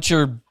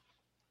your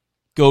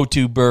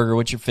go-to burger?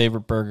 What's your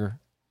favorite burger?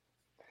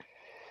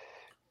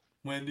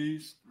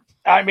 Wendy's.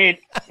 I mean,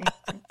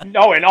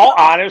 no. In all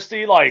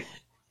honesty, like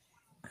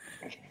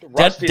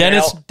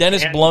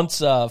Dennis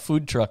Blunt's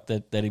food truck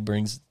that he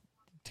brings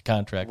to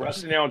contractors.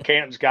 Rusty Nail and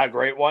Canton's got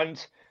great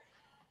ones,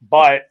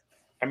 but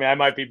I mean, I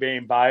might be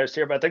being biased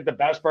here, but I think the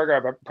best burger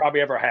I've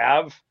probably ever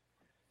have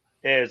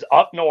is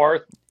up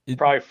north.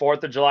 Probably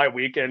 4th of July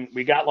weekend.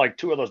 We got like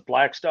 2 of those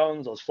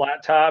Blackstones, those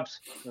flat tops,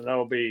 and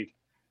that'll be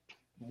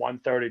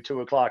 1:30,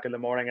 2 o'clock in the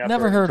morning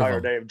after an entire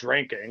day of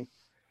drinking.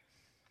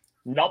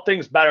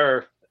 Nothing's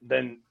better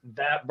than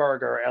that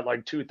burger at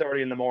like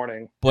 2:30 in the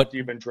morning. But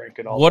you've been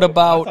drinking all. What day.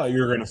 about? I thought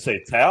you were going to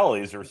say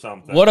Tallies or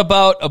something. What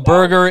about a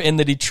burger in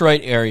the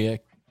Detroit area?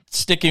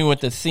 Sticking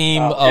with the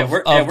theme of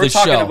the show.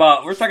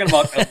 We're talking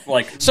about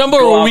like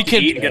somewhere where we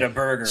could get a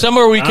burger.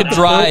 Somewhere we could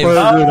drive.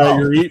 Burger that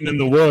you're eating in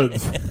the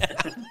woods.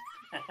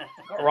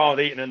 What's wrong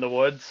with eating in the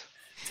woods?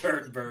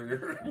 Turd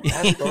burger.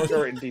 That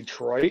burger in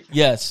Detroit?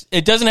 Yes.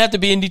 It doesn't have to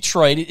be in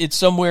Detroit. It's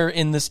somewhere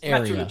in this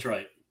area. Not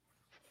Detroit.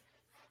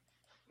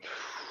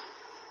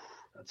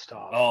 That's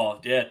tough. Oh,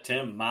 yeah,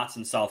 Tim. Mott's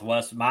in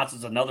Southwest. Mott's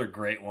is another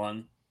great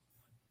one.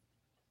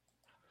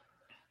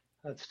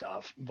 That's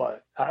tough.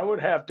 But I would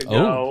have to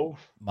go.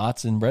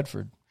 Mott's in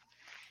Redford.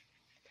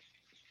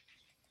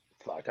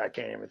 Fuck, I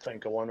can't even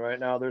think of one right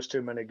now. There's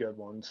too many good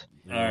ones.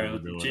 All right,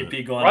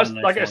 JP going on the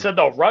next like I one. said,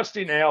 though,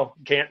 Rusty Nail,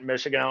 Canton,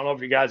 Michigan. I don't know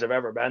if you guys have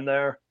ever been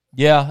there.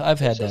 Yeah, I've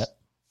had that.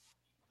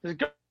 It's a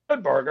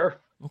good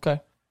burger.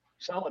 Okay.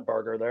 Solid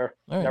burger there.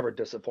 Right. Never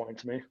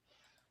disappoints me.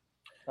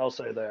 I'll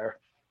say there.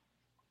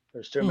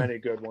 There's too many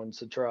good ones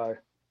to try.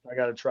 I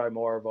got to try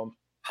more of them.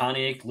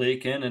 Pontiac,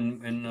 Lake Inn,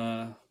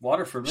 and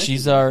Waterford. Michigan.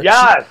 She's our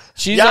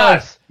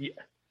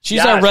she's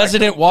our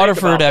resident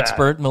Waterford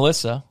expert,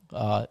 Melissa.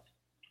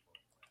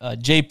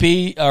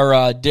 JP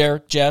or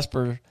Derek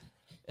Jasper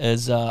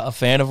is a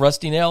fan of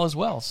Rusty Nail as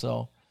well.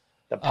 So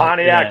the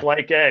Pontiac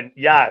Lake Inn,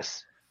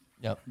 yes,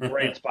 yep,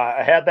 great spot.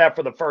 I had that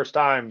for the first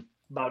time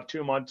about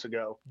 2 months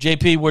ago.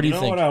 JP, what do you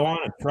think? What I want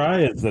to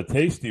try is the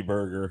Tasty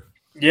Burger.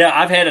 Yeah,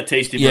 I've had a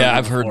Tasty burger. Yeah,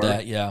 I've before. heard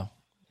that. Yeah,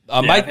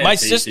 my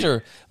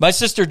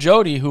sister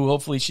Jody, who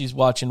hopefully she's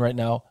watching right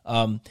now.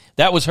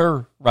 That was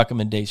her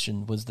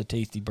recommendation, was the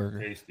Tasty burger.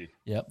 Tasty.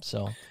 Yep.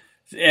 So.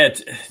 Yeah,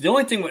 the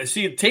only thing,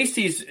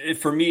 Tasty's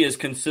for me is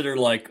considered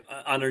like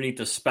underneath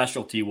the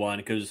specialty one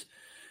because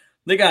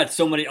they got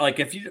so many,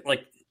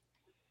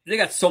 they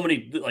got so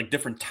many like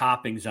different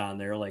toppings on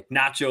there, like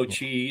nacho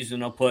cheese,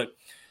 and I'll put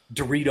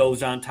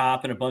Doritos on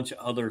top and a bunch of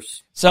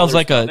others. Sounds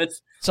like a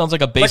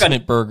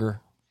basement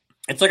burger.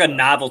 It's like a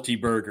novelty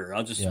burger.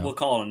 We'll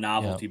call it a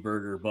novelty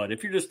burger. But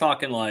if you're just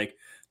talking like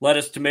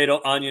lettuce,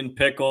 tomato, onion,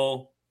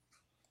 pickle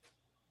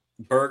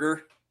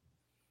burger.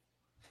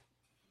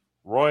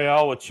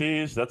 Royale with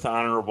cheese, that's an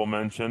honorable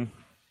mention.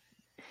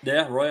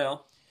 Yeah,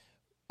 Royale.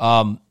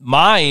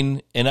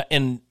 Mine,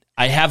 and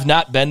I have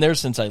not been there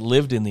since I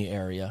lived in the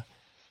area,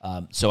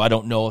 so I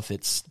don't know if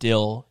it's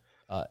still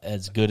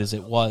as good as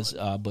it was.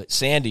 But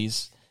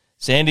Sandy's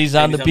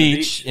on the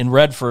beach in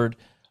Redford.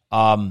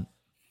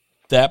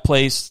 That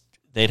place,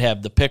 they'd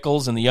have the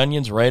pickles and the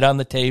onions right on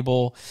the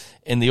table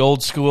in the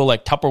old school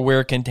like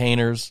Tupperware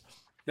containers.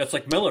 That's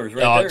like Miller's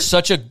right there.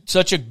 Such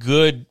a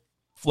good,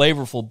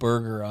 flavorful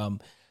burger.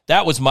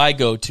 That was my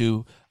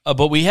go-to,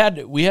 but we had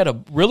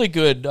a really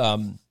good,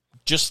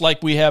 just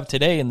like we have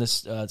today in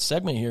this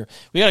segment here.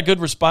 We got a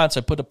good response.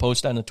 I put a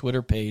post on the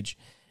Twitter page,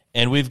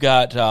 and we've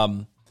got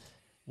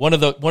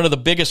one of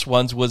the biggest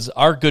ones was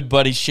our good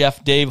buddy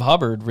Chef Dave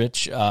Hubbard,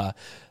 Rich,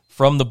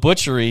 from the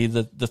butchery.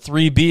 The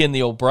 3B and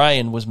the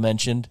O'Brien was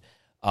mentioned.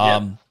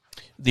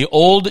 The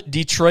old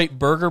Detroit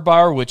Burger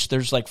Bar, which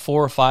there's like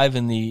 4 or 5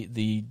 in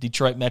the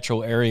Detroit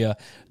metro area.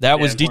 That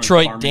was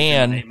Detroit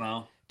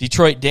Dan.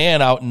 Detroit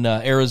Dan out in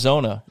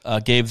Arizona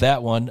gave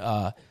that one.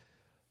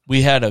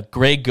 We had a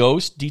Grey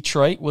Ghost.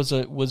 Detroit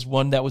was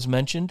one that was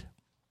mentioned.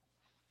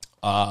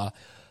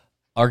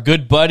 Our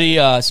good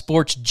buddy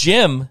Sports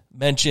Jim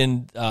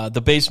mentioned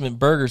the Basement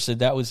Burger. Said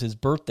that was his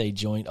birthday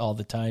joint all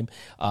the time.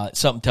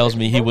 Something tells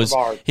me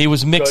he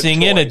was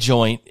mixing in a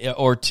joint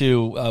or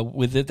two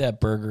with that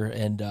burger,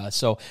 and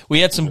so we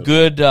had some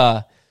good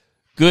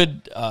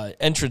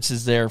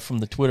entrances there from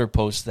the Twitter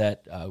post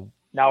that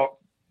now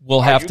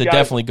we'll have to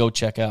definitely go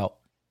check out.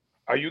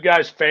 Are you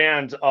guys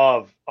fans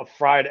of a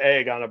fried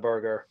egg on a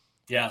burger?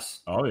 Yes.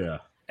 Oh yeah,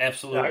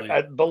 absolutely.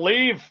 I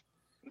believe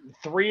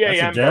 3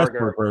 a.m.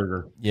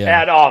 burger.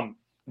 Yeah. At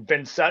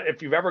Vincent,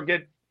 if you're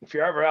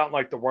ever out in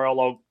like the Royal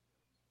Oak,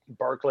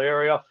 Berkeley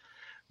area,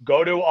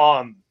 go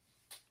to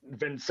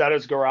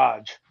Vincetta's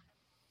Garage.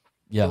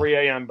 Yeah. 3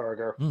 a.m.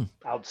 burger.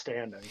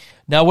 Outstanding.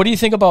 Now, what do you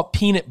think about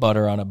peanut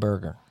butter on a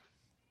burger?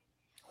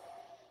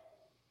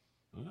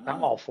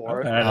 I'm all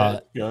for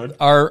it. Good.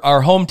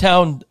 Our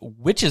hometown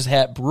Witch's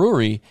Hat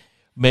Brewery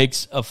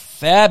makes a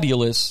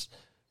fabulous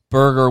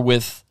burger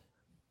with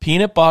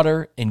peanut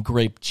butter and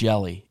grape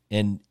jelly.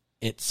 And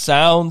it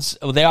sounds,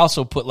 they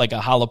also put like a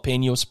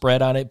jalapeno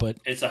spread on it, but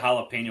it's a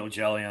jalapeno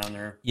jelly on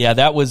there. Yeah,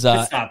 that was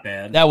it's not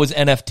bad. That was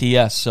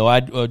NFTS, so I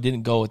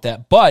didn't go with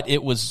that. But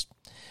it was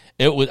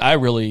I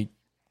really,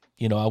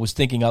 I was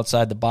thinking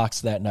outside the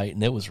box that night,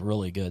 and it was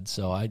really good.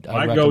 So I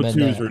my recommend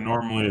go-tos that. are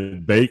normally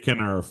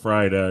bacon or a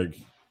fried egg.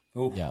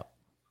 Ooh. Yeah.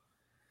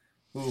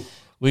 Ooh.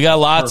 We got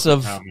lots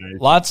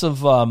Perfect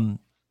of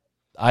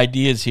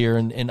ideas here,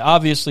 and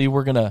obviously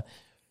we're gonna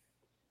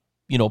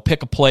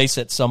pick a place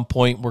at some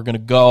point. We're gonna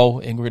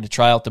go and we're gonna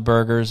try out the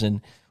burgers,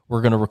 and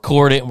we're gonna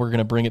record it, and we're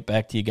gonna bring it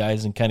back to you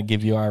guys and kind of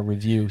give you our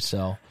review.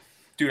 So,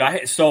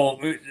 dude, so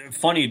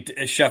funny.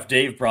 Chef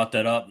Dave brought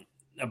that up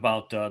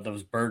about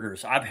those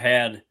burgers. I've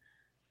had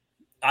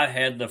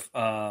the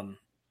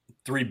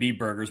 3B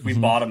burgers. We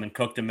bought them and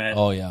cooked them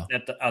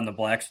on the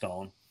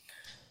Blackstone.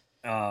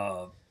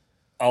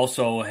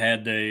 Also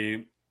had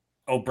the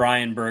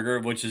O'Brien burger,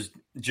 which is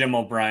Jim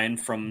O'Brien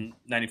from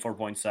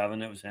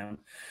 94.7. It was him.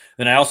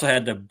 Then I also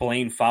had the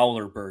Blaine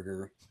Fowler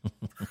burger.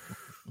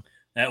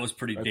 That was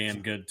pretty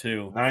damn good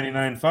too.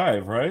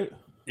 99.5, right?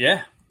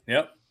 Yeah.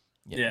 Yep.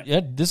 Yeah.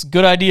 This is a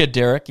good idea,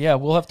 Derek. Yeah,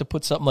 we'll have to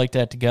put something like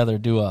that together.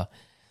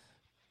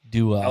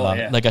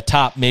 Like a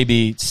top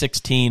maybe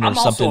 16 or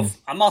something.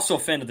 I'm also a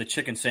fan of the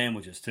chicken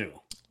sandwiches too.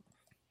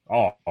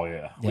 Oh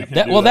yeah.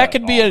 That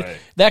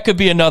could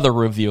be another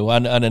review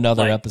on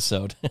another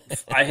episode.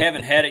 I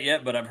haven't had it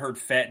yet, but I've heard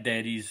Fat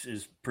Daddy's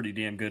is pretty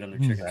damn good on their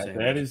chicken sandwich.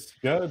 Daddy's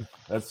good.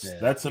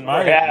 That's in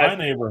my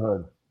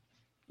neighborhood.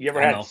 You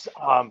ever had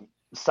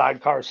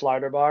Sidecar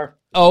Slider Bar?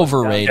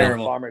 Overrated.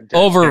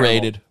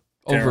 Overrated.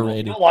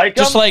 Overrated. You like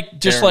just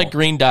like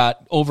Green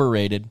Dot.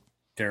 Overrated.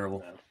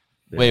 Terrible.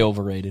 Way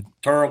overrated.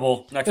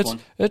 Terrible. Next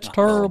one. It's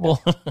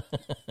terrible.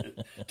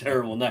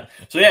 Terrible. No.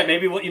 So yeah,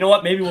 maybe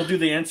maybe we'll do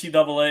the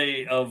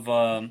NCAA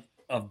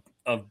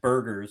of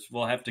burgers.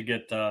 We'll have to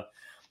get. I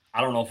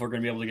don't know if we're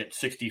going to be able to get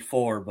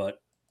 64,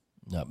 but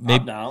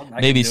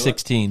maybe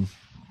 16.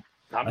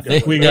 I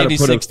think we got to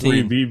put 16. A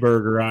 3B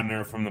burger on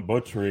there from the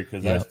butchery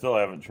because I still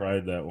haven't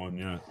tried that one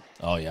yet.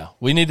 Oh yeah,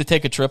 we need to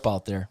take a trip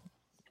out there.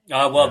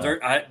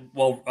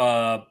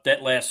 That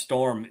last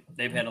storm,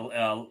 they've had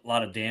a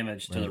lot of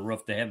damage to the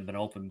roof. They haven't been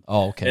open.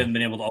 Oh, okay. They haven't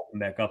been able to open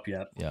back up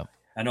yet. Yeah.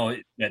 I know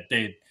that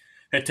they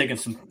had taken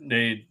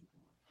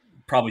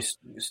probably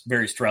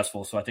very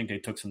stressful, so I think they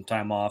took some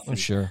time off. And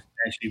sure.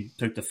 Actually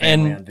took the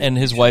family on and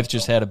his wife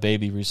just had a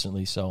baby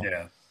recently, so.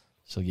 Yeah.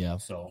 So, yeah.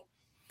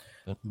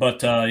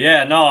 But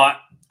I'm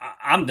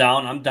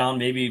down. I'm down.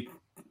 Maybe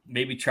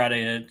try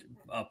to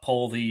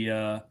pull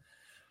the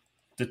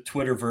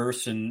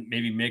Twitterverse and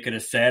maybe make it a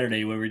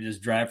Saturday where we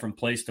just drive from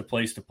place to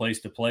place to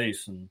place to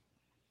place. And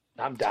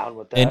I'm down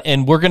with that.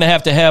 And we're going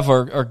to have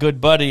our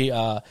good buddy,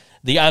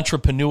 the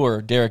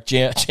entrepreneur, Derek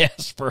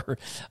Jasper,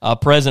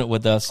 present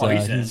with us. Oh,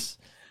 he's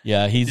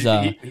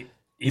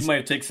he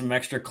might take some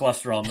extra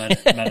cholesterol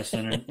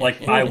medicine,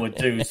 like I would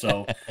too.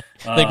 So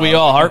I think we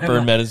all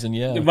heartburn medicine.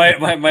 Yeah, we might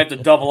have to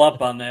double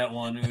up on that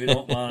one. We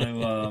don't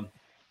want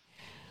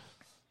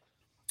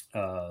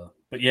to.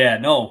 But yeah,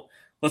 no,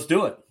 let's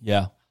do it.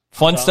 Yeah.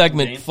 Fun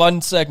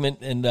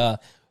segment, and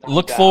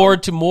look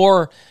forward to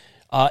more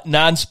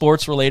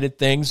non-sports related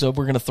things that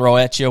we're going to throw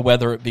at you,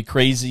 whether it be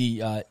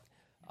crazy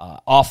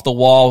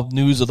off-the-wall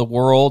news of the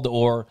world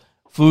or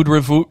food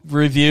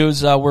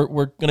reviews. We're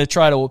going to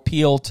try to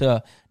appeal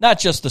to not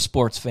just the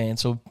sports fan,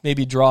 so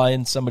maybe draw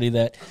in somebody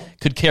that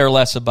could care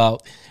less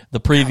about the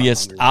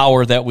previous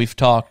hour that we've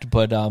talked.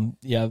 But,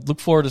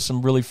 look forward to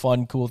some really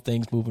fun, cool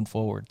things moving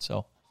forward.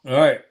 So, all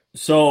right.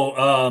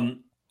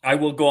 So, I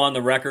will go on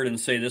the record and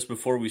say this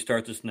before we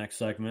start this next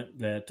segment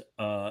that,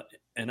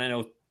 and I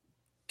know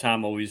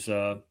Tom always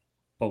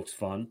Pokes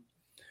fun.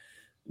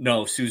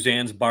 No,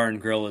 Suzanne's Bar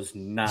and Grill is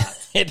not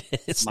It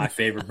is my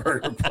favorite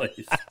burger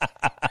place.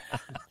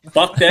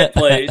 Fuck that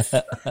place.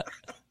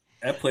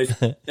 That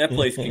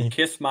place can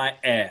kiss my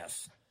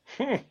ass.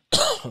 No.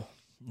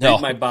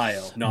 Read my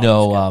bio.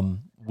 No,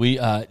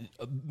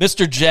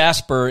 Mr.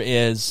 Jasper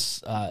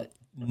is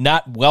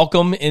not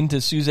welcome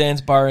into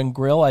Suzanne's Bar and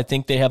Grill. I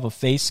think they have a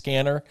face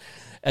scanner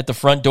at the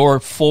front door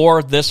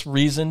for this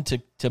reason,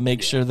 to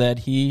make sure that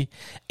he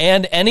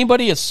and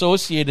anybody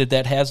associated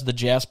that has the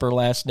Jasper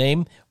last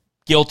name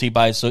guilty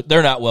by, so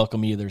they're not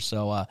welcome either.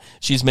 So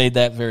she's made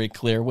that very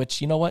clear.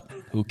 Which, you know what?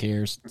 Who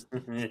cares?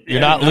 You're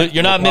not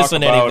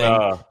missing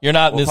anything. You're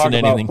not missing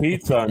anything.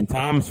 Pizza and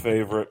Tom's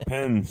favorite,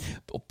 Pins.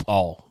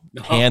 Oh,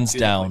 hands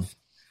down.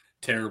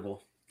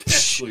 Terrible.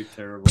 Absolutely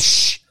terrible.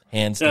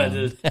 Hands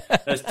down.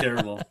 That's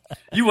terrible.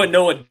 You wouldn't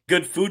know what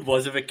good food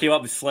was if it came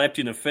up and slapped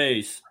you in the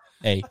face.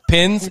 Hey,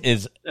 Pins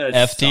is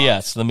FTS.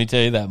 Sucks. Let me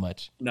tell you that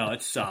much. No,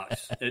 it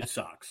sucks. It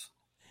sucks.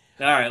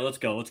 All right, let's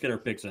go. Let's get our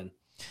picks in.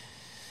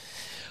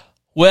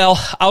 Well,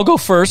 I'll go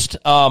first.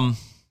 I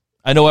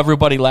know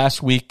everybody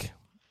last week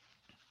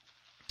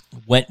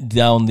went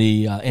down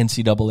the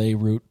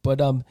NCAA route, but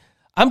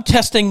I'm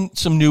testing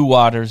some new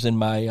waters in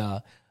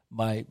my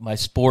my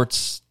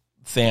sports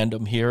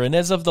fandom here. And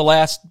as of the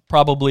last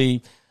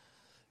probably,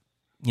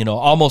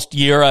 almost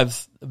year,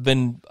 I've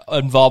been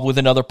involved with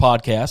another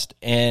podcast,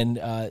 and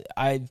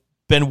I've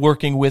been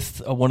working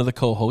with one of the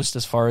co-hosts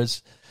as far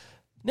as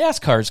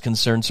NASCAR is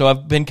concerned. So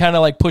I've been kind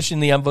of like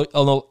pushing the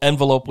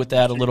envelope with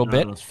that a little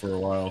bit for a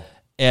while.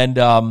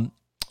 And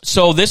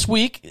so this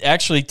week,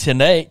 actually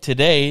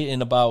today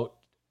in about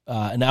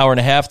an hour and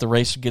a half, the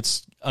race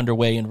gets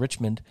underway in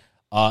Richmond.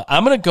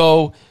 I'm going to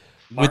go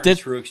with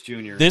this Truex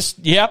Jr.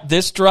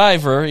 This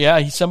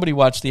driver. Somebody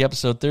watched the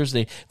episode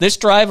Thursday. This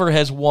driver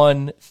has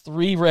won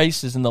 3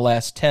 races in the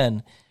last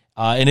 10,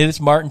 and it is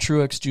Martin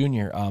Truex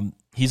Jr.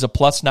 He's a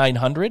plus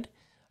 900.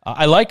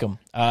 I like him.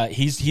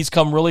 He's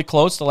come really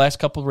close the last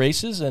couple of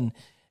races, and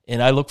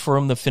I look for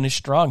him to finish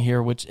strong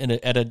here, which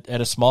at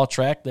a small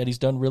track that he's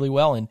done really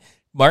well. And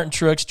Martin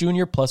Truex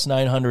Jr. plus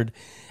 900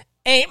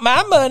 ain't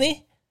my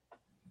money,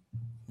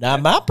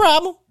 not my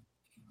problem.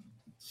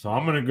 So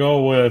I'm going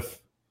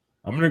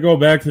to go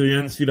back to the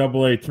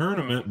NCAA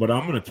tournament, but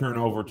I'm going to turn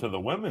over to the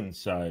women's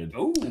side.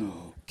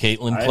 Ooh,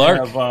 Caitlin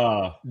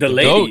Clark, the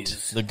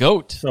ladies, the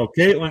goat. So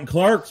Caitlin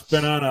Clark's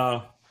been on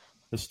a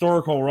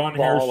historical run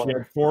here. She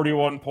had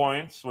 41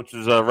 points, which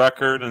is a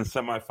record in the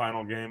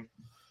semifinal game.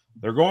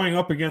 They're going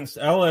up against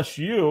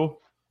LSU.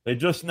 They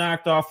just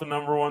knocked off the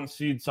number 1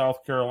 seed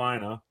South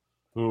Carolina,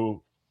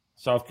 who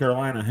South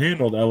Carolina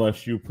handled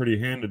LSU pretty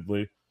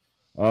handedly.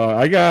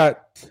 I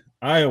got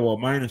Iowa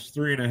minus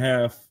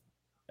 3.5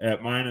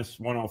 at minus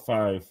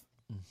 105.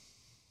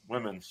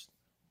 Women's.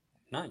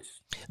 Nice.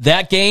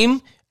 That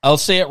game, I'll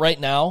say it right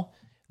now,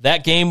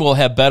 that game will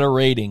have better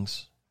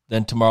ratings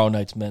than tomorrow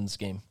night's men's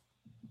game.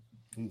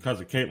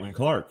 Because of Caitlin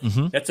Clark.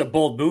 Mm-hmm. That's a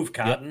bold move,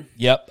 Cotton.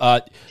 Yep.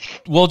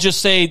 We'll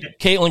just say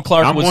Caitlin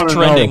Clark was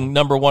trending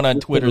number 1 on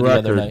Twitter the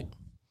other night.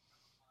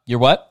 You're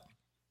what?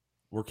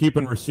 We're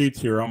keeping receipts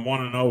here. I'm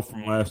 1-0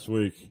 from last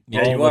week.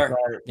 Yeah, you are.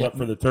 Except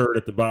for the turd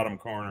at the bottom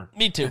corner.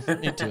 Me too.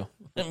 Me too.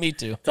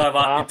 You talking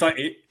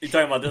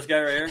about this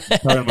guy right here?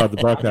 Talking about the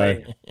Buckeye.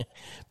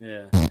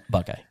 Yeah.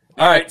 Buckeye.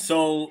 All right,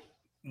 so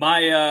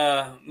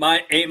my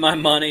ain't my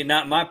money,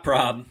 not my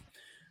problem.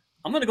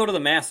 I'm going to go to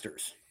the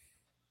Masters.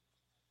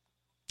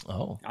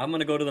 Oh. I'm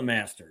going to go to the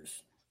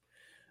Masters.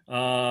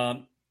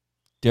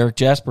 Derek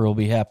Jasper will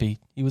be happy.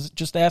 He was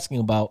just asking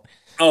about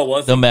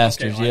the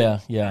Masters. Okay,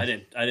 yeah. I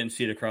didn't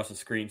see it across the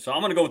screen. So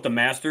I'm going to go with the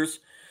Masters.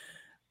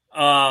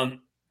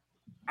 I'm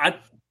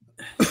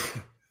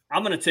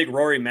going to take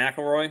Rory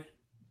McIlroy.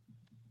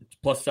 It's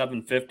plus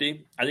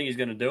 750. I think he's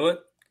going to do it.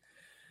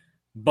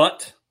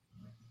 But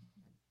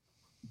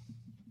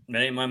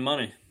that ain't my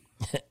money.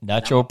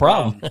 Not your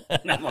problem.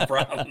 Not my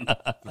problem.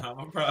 Not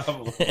my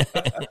problem.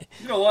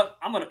 You know what?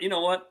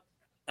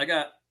 I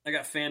got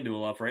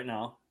FanDuel up right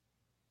now.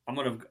 I'll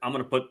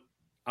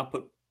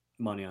put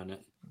money on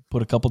it.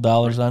 Put a couple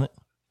dollars on it.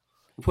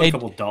 A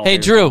couple dollars. Hey,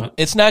 Drew,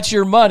 it's not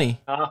your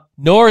money,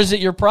 nor is it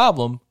your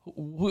problem.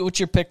 What's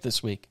your pick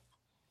this week?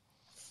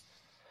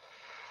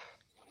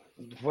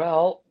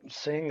 Well,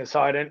 seeing as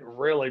how I didn't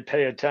really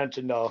pay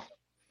attention to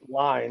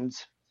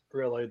lines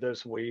really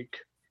this week,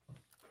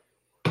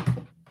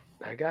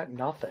 I got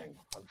nothing,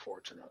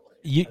 unfortunately.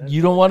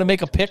 You don't want to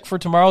make a pick for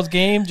tomorrow's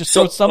game? Just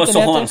throw something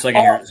hold on at a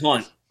second here.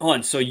 Hold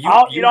on. So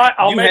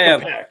I'll make a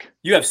pick.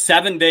 You have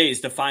 7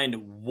 days to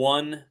find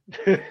one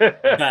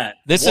bet.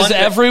 This is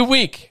every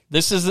week.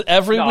 This is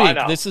every week.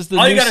 This is the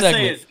all new you gotta segment.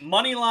 say is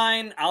money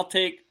line. I'll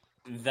take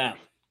them.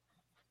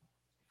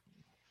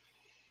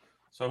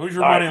 So who's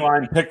your money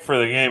line pick for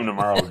the game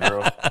tomorrow,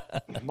 Drew?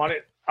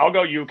 I'll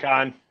go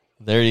UConn.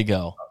 There you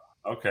go.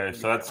 Okay,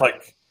 so that's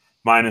like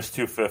minus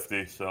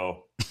 250.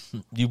 So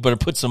you better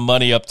put some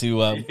money up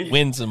to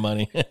win some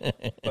money.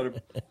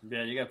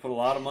 Yeah, you got to put a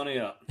lot of money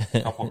up.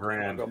 A couple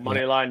grand.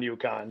 Money line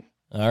UConn.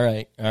 All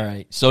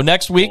right. So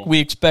next week we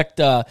expect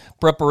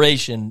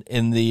preparation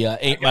in the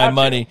Ain't My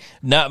Money,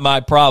 Not My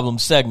Problem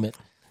segment.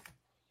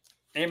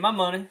 Ain't my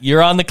money.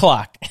 You're on the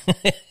clock.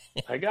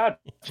 I got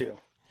you.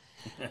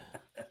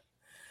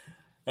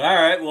 All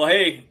right. Well,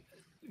 hey,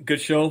 good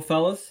show,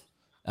 fellas.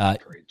 Great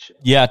show.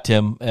 Yeah,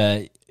 Tim,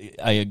 I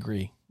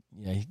agree.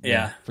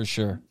 Yeah, for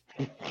sure.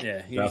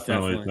 Yeah, he's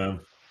Definitely, Tim.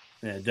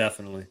 Yeah,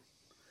 definitely.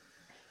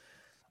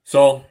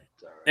 So,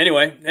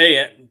 anyway,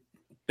 hey,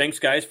 thanks,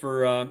 guys,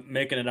 for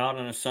making it out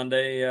on a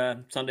Sunday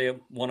at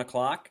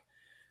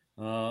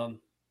 1:00.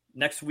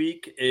 Next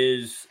week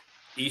is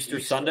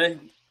Easter Sunday.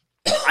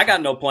 I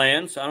got no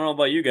plans. I don't know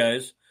about you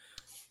guys.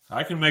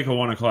 I can make a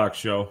 1:00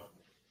 show.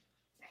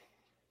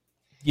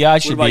 Yeah, I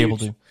should be able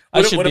to.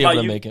 I should be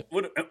able to make it.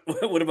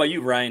 What about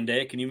you, Ryan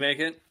Day? Can you make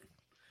it?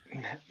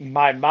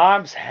 My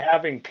mom's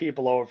having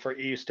people over for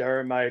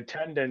Easter. My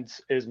attendance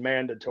is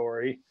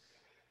mandatory.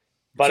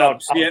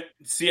 But so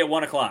see you at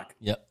 1:00.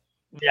 Yep.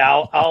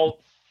 Yeah, I'll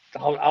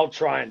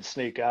try and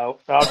sneak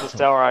out. I'll just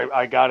tell her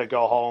I got to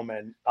go home,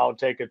 and I'll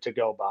take a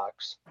to-go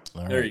box.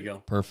 All there right. you go.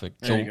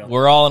 Perfect. There you go.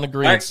 We're all in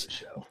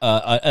agreement.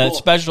 Right. A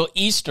special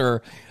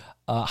Easter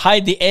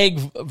hide the egg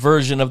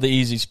version of the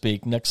Easy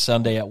Speak next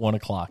Sunday at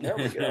 1:00. There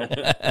we go.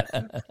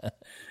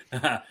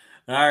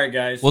 All right,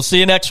 guys. We'll see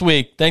you next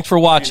week. Thanks for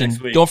watching.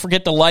 Don't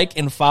forget to like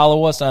and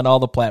follow us on all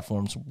the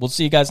platforms. We'll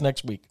see you guys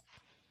next week.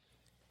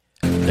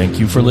 Thank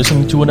you for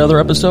listening to another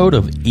episode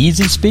of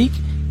Easy Speak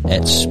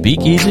at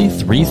Speakeasy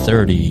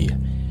 330. You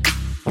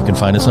can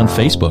find us on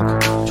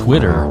Facebook,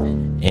 Twitter,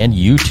 and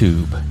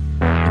YouTube.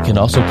 You can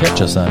also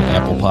catch us on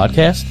Apple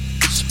Podcasts,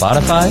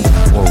 Spotify,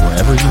 or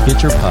wherever you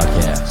get your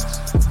podcasts.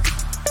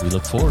 We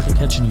look forward to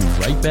catching you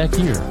right back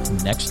here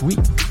next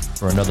week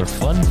for another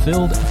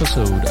fun-filled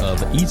episode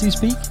of Easy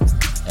Speak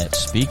at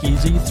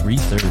Speakeasy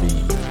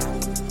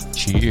 330.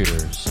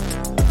 Cheers.